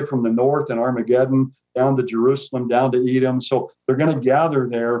all the way from the north in Armageddon down to Jerusalem, down to Edom. So they're going to gather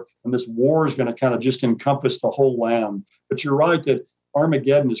there, and this war is going to kind of just encompass the whole land. But you're right that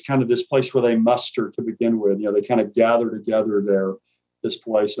Armageddon is kind of this place where they muster to begin with. They kind of gather together there, this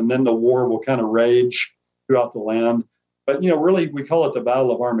place. And then the war will kind of rage throughout the land. But, really, we call it the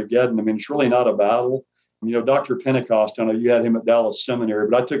Battle of Armageddon. It's really not a battle. Dr. Pentecost, I know you had him at Dallas Seminary,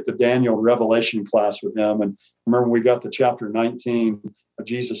 but I took the Daniel Revelation class with him. And I remember when we got to chapter 19,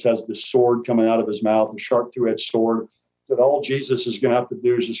 Jesus has this sword coming out of his mouth, a sharp two-edged sword, that all Jesus is going to have to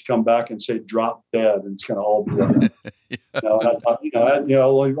do is just come back and say, drop dead, and it's going to all be done. And I thought,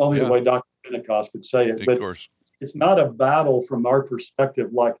 only the way Dr. Pentecost could say it. Of but course. it's not a battle from our perspective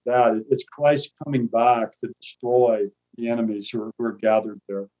like that. It's Christ coming back to destroy the enemies who are gathered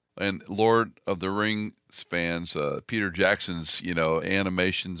there. And Lord of the Rings fans, Peter Jackson's,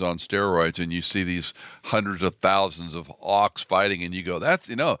 animations on steroids, and you see these hundreds of thousands of orcs fighting, and you go, that's,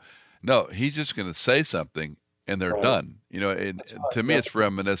 no, he's just going to say something, and they're done. And to me, it's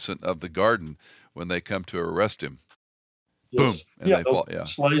reminiscent of the garden when they come to arrest him. Yes. Boom. And they fall. Yeah.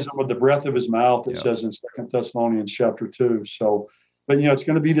 Slays them with the breath of his mouth, it says in 2 Thessalonians chapter 2. So, but, it's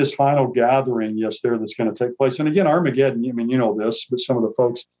going to be this final gathering, that's going to take place. And again, Armageddon, you know this, but some of the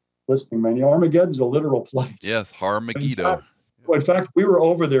folks listening, man, Armageddon's a literal place. Yes, Armageddon. In fact, we were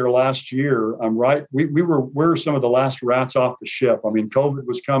over there last year. I'm right. We were some of the last rats off the ship. I mean, COVID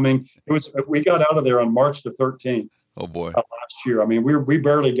was coming. We got out of there on March the 13th. Oh boy! Last year, I mean, we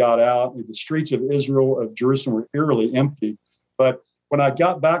barely got out. The streets of Jerusalem were eerily empty. But when I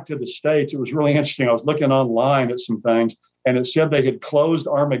got back to the States, it was really interesting. I was looking online at some things, and it said they had closed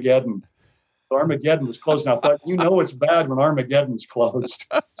Armageddon. So Armageddon was closed. And I thought, it's bad when Armageddon's closed.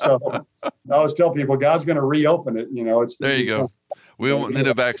 So I always tell people, God's going to reopen it. There you go. We won't need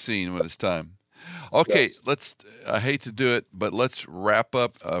a vaccine when it's time. Okay, I hate to do it, but let's wrap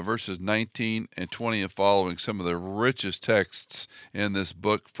up verses 19 and 20 and following, some of the richest texts in this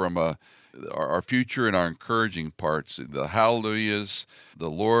book from our future and our encouraging parts, the hallelujahs, the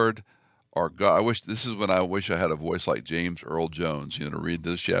Lord, our God. I wish I had a voice like James Earl Jones, to read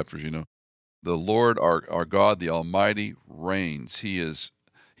those chapters, The Lord, our God, the Almighty, reigns. He's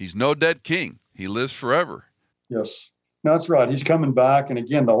no dead king. He lives forever. Yes. No, that's right. He's coming back. And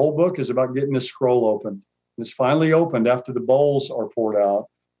again, the whole book is about getting this scroll opened. It's finally opened after the bowls are poured out.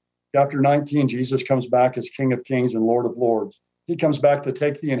 Chapter 19, Jesus comes back as King of Kings and Lord of Lords. He comes back to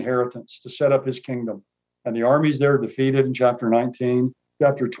take the inheritance, to set up his kingdom. And the armies there are defeated in chapter 19.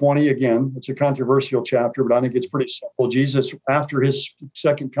 Chapter 20, again, it's a controversial chapter, but I think it's pretty simple. Jesus, after his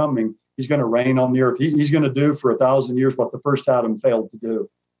second coming, he's going to reign on the earth. He's going to do for 1,000 years what the first Adam failed to do.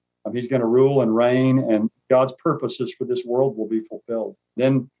 He's going to rule and reign, and God's purposes for this world will be fulfilled.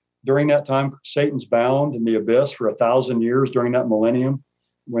 Then during that time, Satan's bound in the abyss for 1,000 years during that millennium.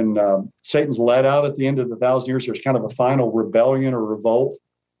 When Satan's let out at the end of the 1,000 years, there's kind of a final rebellion or revolt.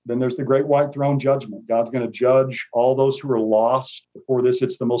 Then there's the great white throne judgment. God's going to judge all those who are lost before this.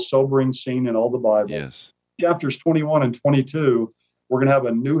 It's the most sobering scene in all the Bible. Yes. Chapters 21 and 22, we're going to have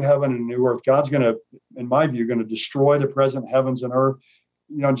a new heaven and a new earth. God's going to, in my view, going to destroy the present heavens and earth.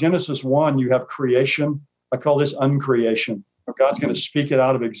 Genesis 1, you have creation. I call this uncreation. God's going to speak it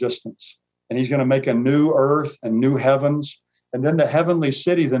out of existence. And he's going to make a new earth and new heavens. And then the heavenly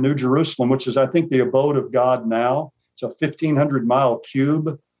city, the New Jerusalem, which is, I think, the abode of God now. It's a 1,500-mile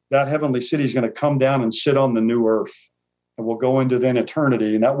cube. That heavenly city is going to come down and sit on the new earth. And we'll go into then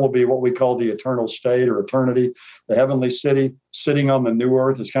eternity. And that will be what we call the eternal state or eternity. The heavenly city sitting on the new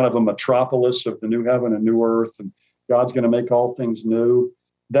earth is kind of a metropolis of the new heaven and new earth. And God's going to make all things new.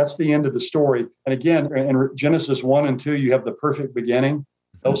 That's the end of the story. And again, in Genesis 1 and 2, you have the perfect beginning,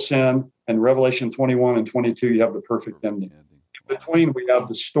 no sin. And Revelation 21 and 22, you have the perfect ending. In between, we have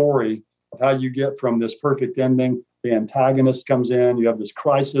the story of how you get from this perfect ending. The antagonist comes in. You have this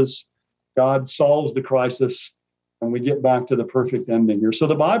crisis. God solves the crisis. And we get back to the perfect ending here. So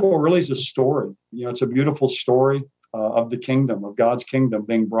the Bible really is a story. It's a beautiful story of the kingdom, of God's kingdom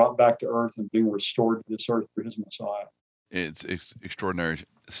being brought back to earth and being restored to this earth through his Messiah. It's extraordinary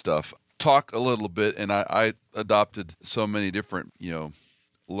stuff. Talk a little bit, and I adopted so many different,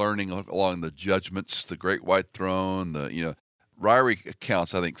 learning along the judgments, the great white throne, Ryrie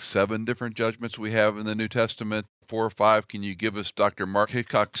counts, I think, 7 different judgments we have in the New Testament, 4 or 5. Can you give us Dr. Mark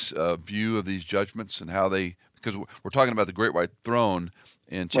Hickok's view of these judgments and how because we're talking about the great white throne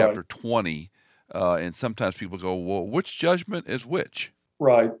in chapter 20, and sometimes people go, well, which judgment is which?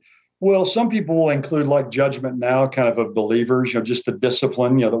 Right. Well, some people will include like judgment now, kind of believers, just the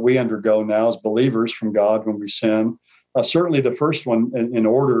discipline, that we undergo now as believers from God when we sin. Certainly the first one in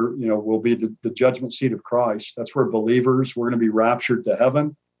order, will be the judgment seat of Christ. That's where believers, we're going to be raptured to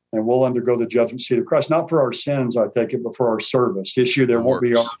heaven, and we'll undergo the judgment seat of Christ, not for our sins, I take it, but for our service. The issue there won't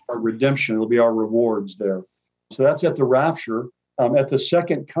be our redemption. It'll be our rewards there. So that's at the rapture. At the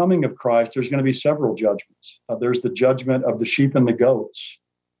second coming of Christ, there's going to be several judgments. There's the judgment of the sheep and the goats,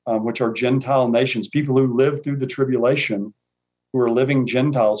 which are Gentile nations, people who live through the tribulation, who are living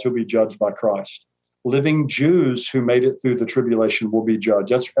Gentiles who'll be judged by Christ. Living Jews who made it through the tribulation will be judged.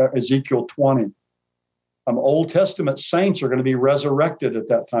 That's Ezekiel 20. Old Testament saints are going to be resurrected at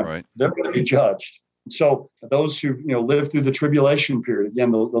that time. Right. They're going to be judged. So those who live through the tribulation period,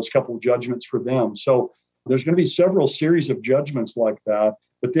 again, those couple of judgments for them. So there's going to be several series of judgments like that.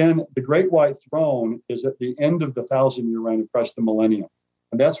 But then the great white throne is at the end of the 1,000-year reign of Christ, the millennium.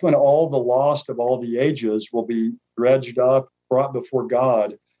 And that's when all the lost of all the ages will be dredged up, brought before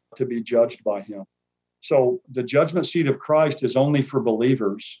God to be judged by him. So the judgment seat of Christ is only for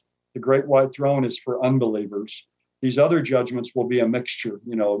believers. The great white throne is for unbelievers. These other judgments will be a mixture,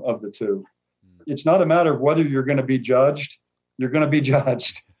 of the two. It's not a matter of whether you're going to be judged. You're going to be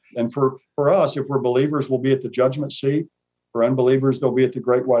judged. And for us, if we're believers, we'll be at the judgment seat. For unbelievers, they'll be at the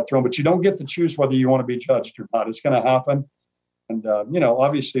great white throne. But you don't get to choose whether you want to be judged or not. It's going to happen. And,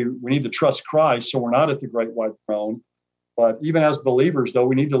 obviously, we need to trust Christ, so we're not at the great white throne. But even as believers, though,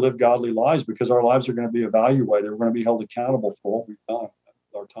 we need to live godly lives because our lives are going to be evaluated. We're going to be held accountable for what we've done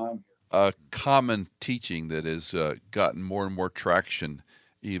with our time here. A common teaching that has gotten more and more traction,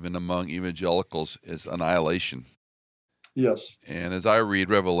 even among evangelicals, is annihilation. Yes. And as I read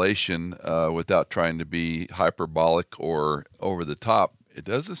Revelation, without trying to be hyperbolic or over the top, it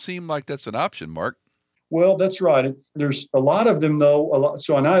doesn't seem like that's an option, Mark. Well, that's right. There's a lot of them, though.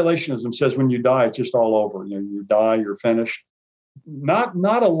 So annihilationism says when you die, it's just all over. You die, you're finished. Not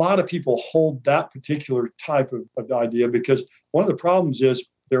a lot of people hold that particular type of idea, because one of the problems is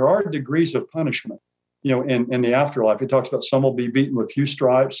there are degrees of punishment. In the afterlife, it talks about some will be beaten with few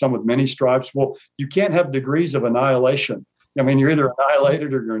stripes, some with many stripes. Well, you can't have degrees of annihilation. You're either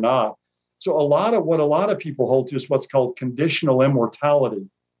annihilated or you're not. So a lot of people hold to is what's called conditional immortality.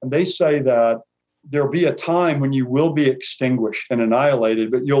 And they say that there'll be a time when you will be extinguished and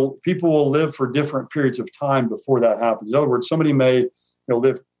annihilated, but people will live for different periods of time before that happens. In other words, somebody may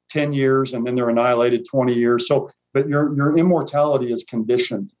live 10 years and then they're annihilated 20 years. So, but your immortality is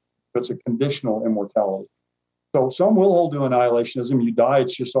conditioned. It's a conditional immortality. So some will hold to annihilationism. You die,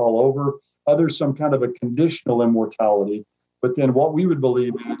 it's just all over. Others, some kind of a conditional immortality. But then what we would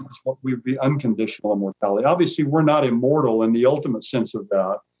believe in is what would be unconditional immortality. Obviously, we're not immortal in the ultimate sense of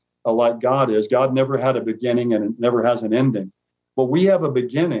that, like God is. God never had a beginning and it never has an ending. But we have a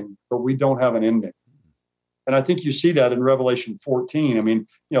beginning, but we don't have an ending. And I think you see that in Revelation 14.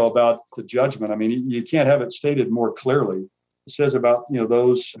 About the judgment. You can't have it stated more clearly. It says about,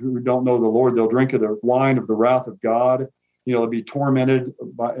 those who don't know the Lord, they'll drink of the wine of the wrath of God. They'll be tormented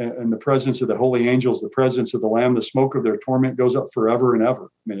in the presence of the holy angels, the presence of the Lamb. The smoke of their torment goes up forever and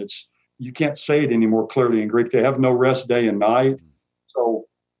ever. You can't say it any more clearly in Greek. They have no rest day and night. So,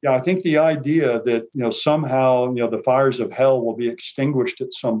 I think the idea that, somehow, the fires of hell will be extinguished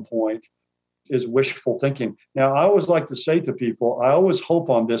at some point is wishful thinking. Now, I always like to say to people, I always hope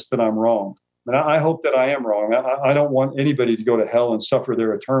on this that I'm wrong. And I hope that I am wrong. I don't want anybody to go to hell and suffer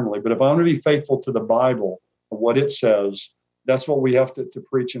there eternally. But if I'm going to be faithful to the Bible and what it says, that's what we have to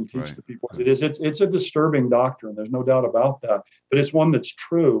preach and teach to people. It's a disturbing doctrine. There's no doubt about that. But it's one that's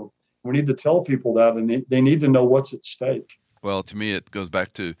true. We need to tell people that, and they need to know what's at stake. Well, to me, it goes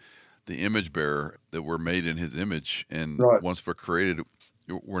back to the image bearer, that we're made in his image. And once we're created,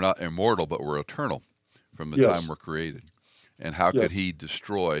 we're not immortal, but we're eternal from the time we're created. And how could he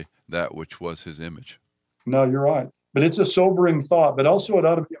destroy that which was his image? No, you're right. But it's a sobering thought, but also it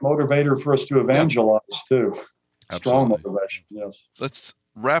ought to be a motivator for us to evangelize too. Absolutely. Strong motivation, yes. Let's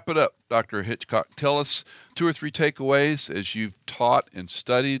wrap it up, Dr. Hitchcock. Tell us 2 or 3 takeaways as you've taught and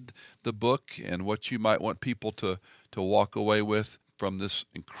studied the book, and what you might want people to walk away with from this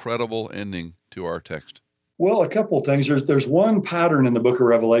incredible ending to our text. Well, a couple of things. There's one pattern in the book of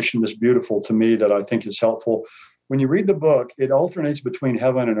Revelation that's beautiful to me that I think is helpful. When you read the book, it alternates between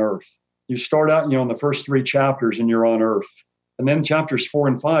heaven and earth. You start out, in the first 3 chapters and you're on earth. And then chapters 4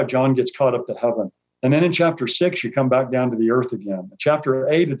 and 5, John gets caught up to heaven. And then in chapter 6, you come back down to the earth again. In chapter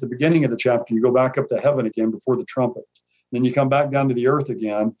 8, at the beginning of the chapter, you go back up to heaven again before the trumpet. Then you come back down to the earth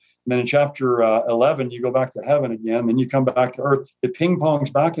again. And then in chapter 11, you go back to heaven again. Then you come back to earth. It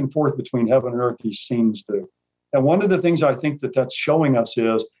ping-pongs back and forth between heaven and earth, these scenes do. And one of the things I think that's showing us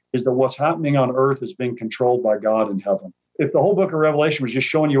is that what's happening on earth is being controlled by God in heaven. If the whole book of Revelation was just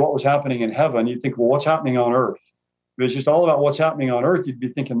showing you what was happening in heaven, you'd think, well, what's happening on earth? If it's just all about what's happening on earth, you'd be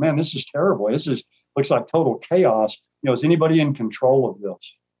thinking, man, this is terrible. Looks like total chaos. Is anybody in control of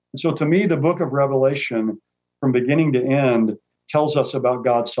this? And so to me, the book of Revelation, from beginning to end, tells us about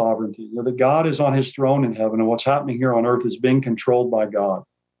God's sovereignty. That God is on his throne in heaven, and what's happening here on earth is being controlled by God.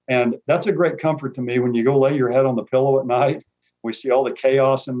 And that's a great comfort to me when you go lay your head on the pillow at night. We see all the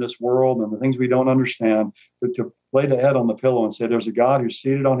chaos in this world and the things we don't understand, but to lay the head on the pillow and say, there's a God who's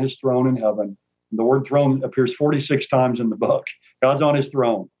seated on his throne in heaven. And the word throne appears 46 times in the book. God's on his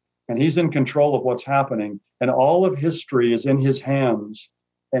throne, and he's in control of what's happening. And all of history is in his hands,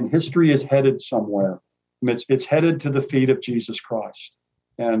 and history is headed somewhere. It's headed to the feet of Jesus Christ.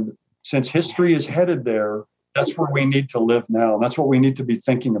 And since history is headed there, That's where we need to live now. That's what we need to be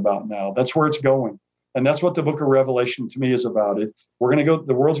thinking about now. That's where it's going. And that's what the book of Revelation to me is about. The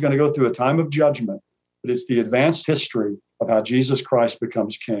world's going to go through a time of judgment, but it's the advanced history of how Jesus Christ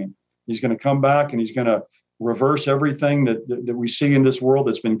becomes king. He's going to come back and he's going to reverse everything that we see in this world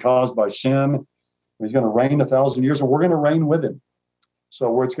that's been caused by sin. He's going to reign 1,000 years, and we're going to reign with him.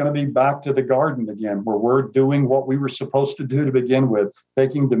 So where it's going to be back to the garden again, where we're doing what we were supposed to do to begin with,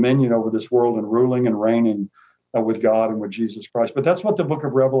 taking dominion over this world and ruling and reigning with God and with Jesus Christ. But that's what the book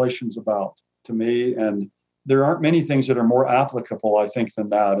of Revelation is about to me. And there aren't many things that are more applicable, I think, than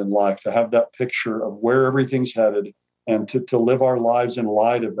that in life, to have that picture of where everything's headed and to live our lives in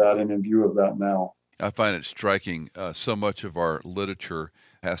light of that and in view of that now. I find it striking. So much of our literature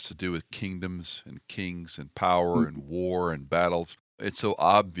has to do with kingdoms and kings and power and war and battles. It's so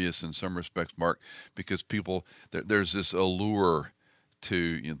obvious in some respects, Mark, because there's this allure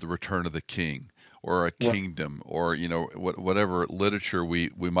to the return of the king or a kingdom or whatever literature we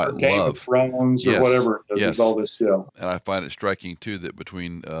might love. Game of Thrones or whatever it is. Yes. All this, yeah. And I find it striking too that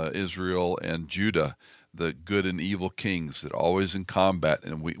between Israel and Judah, the good and evil kings that are always in combat,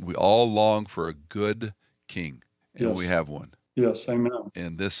 and we all long for a good king, and we have one. Yes, amen.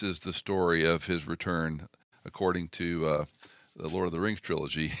 And this is the story of his return, according to the Lord of the Rings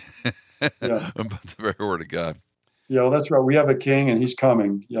trilogy, about the very word of God. Yeah, well, that's right. We have a king, and he's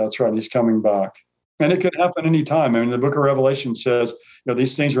coming. Yeah, that's right. He's coming back. And it could happen anytime. I mean, the book of Revelation says,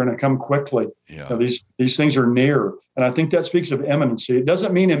 these things are going to come quickly. Yeah. These things are near. And I think that speaks of imminency. It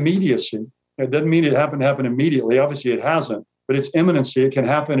doesn't mean immediacy. It doesn't mean it happened to happen immediately. Obviously, it hasn't. But it's imminency. It can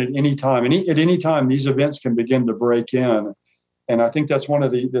happen at any time. And at any time, these events can begin to break in. And I think that's one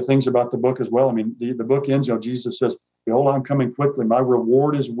of the things about the book as well. I mean, the book ends, Jesus says, behold, I'm coming quickly. My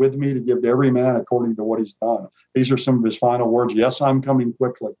reward is with me to give to every man according to what he's done. These are some of his final words. Yes, I'm coming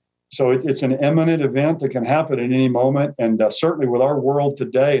quickly. So it's an imminent event that can happen at any moment. And certainly with our world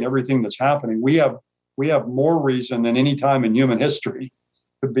today and everything that's happening, we have more reason than any time in human history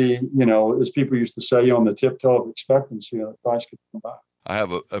to be, as people used to say, on the tiptoe of expectancy that Christ could come back. I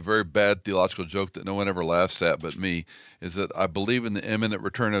have a very bad theological joke that no one ever laughs at but me, is that I believe in the imminent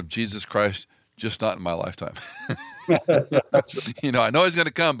return of Jesus Christ, just not in my lifetime. I know he's going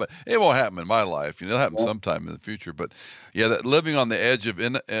to come, but it won't happen in my life. It'll happen sometime in the future. But that living on the edge of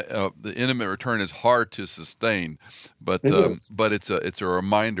the intimate return is hard to sustain. But it's a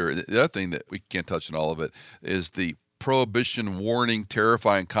reminder. The other thing that we can't touch on all of it is the prohibition, warning,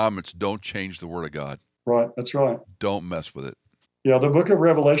 terrifying comments. Don't change the word of God. Right. That's right. Don't mess with it. Yeah, the book of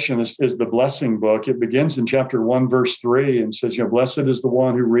Revelation is the blessing book. It begins in chapter 1, verse 3, and says, blessed is the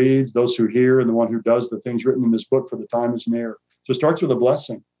one who reads, those who hear, and the one who does the things written in this book, for the time is near. So it starts with a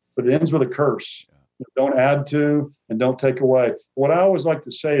blessing, but it ends with a curse. Don't add to and don't take away. What I always like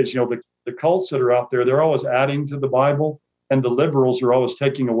to say is, the cults that are out there, they're always adding to the Bible, and the liberals are always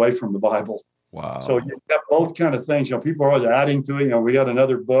taking away from the Bible. Wow. So you've got both kind of things. People are always adding to it. We got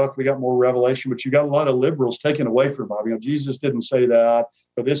another book, we got more revelation, but you got a lot of liberals taking away from the Bible. Jesus didn't say that,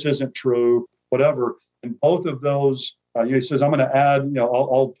 or this isn't true, whatever. And both of those, he says, I'm going to add,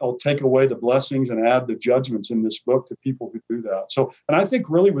 I'll take away the blessings and add the judgments in this book to people who do that. So, and I think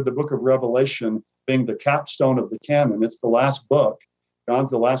really with the book of Revelation being the capstone of the canon, it's the last book. John's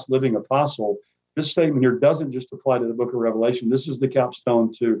the last living apostle. This statement here doesn't just apply to the book of Revelation. This is the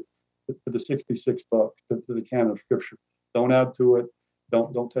capstone to the 66 books, to the canon of Scripture. Don't add to it.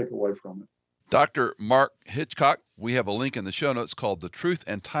 Don't take away from it. Dr. Mark Hitchcock, we have a link in the show notes called The Truth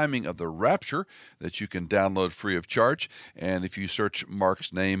and Timing of the Rapture that you can download free of charge. And if you search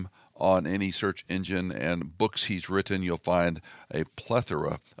Mark's name on any search engine and books he's written, you'll find a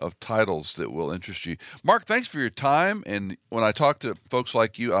plethora of titles that will interest you. Mark, thanks for your time. And when I talk to folks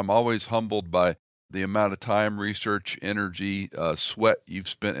like you, I'm always humbled by the amount of time, research, energy, sweat you've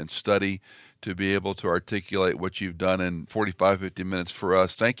spent in study to be able to articulate what you've done in 45, 50 minutes for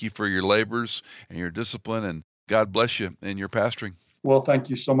us. Thank you for your labors and your discipline, and God bless you in your pastoring. Well, thank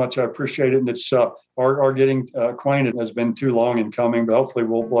you so much. I appreciate it. And it's our getting acquainted has been too long in coming, but hopefully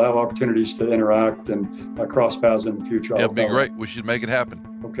we'll have opportunities to interact and cross paths in the future. It'll be great. We should make it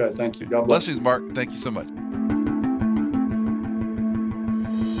happen. Okay, thank you. God bless. Blessings, Mark. Thank you so much.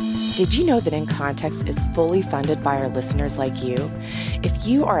 Did you know that In Context is fully funded by our listeners like you? If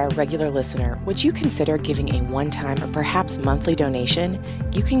you are a regular listener, would you consider giving a one-time or perhaps monthly donation?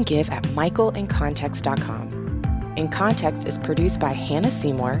 You can give at michaelincontext.com. In Context is produced by Hannah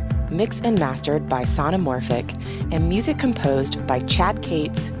Seymour, mixed and mastered by Sonomorphic, and music composed by Chad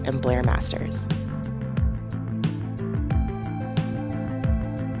Cates and Blair Masters.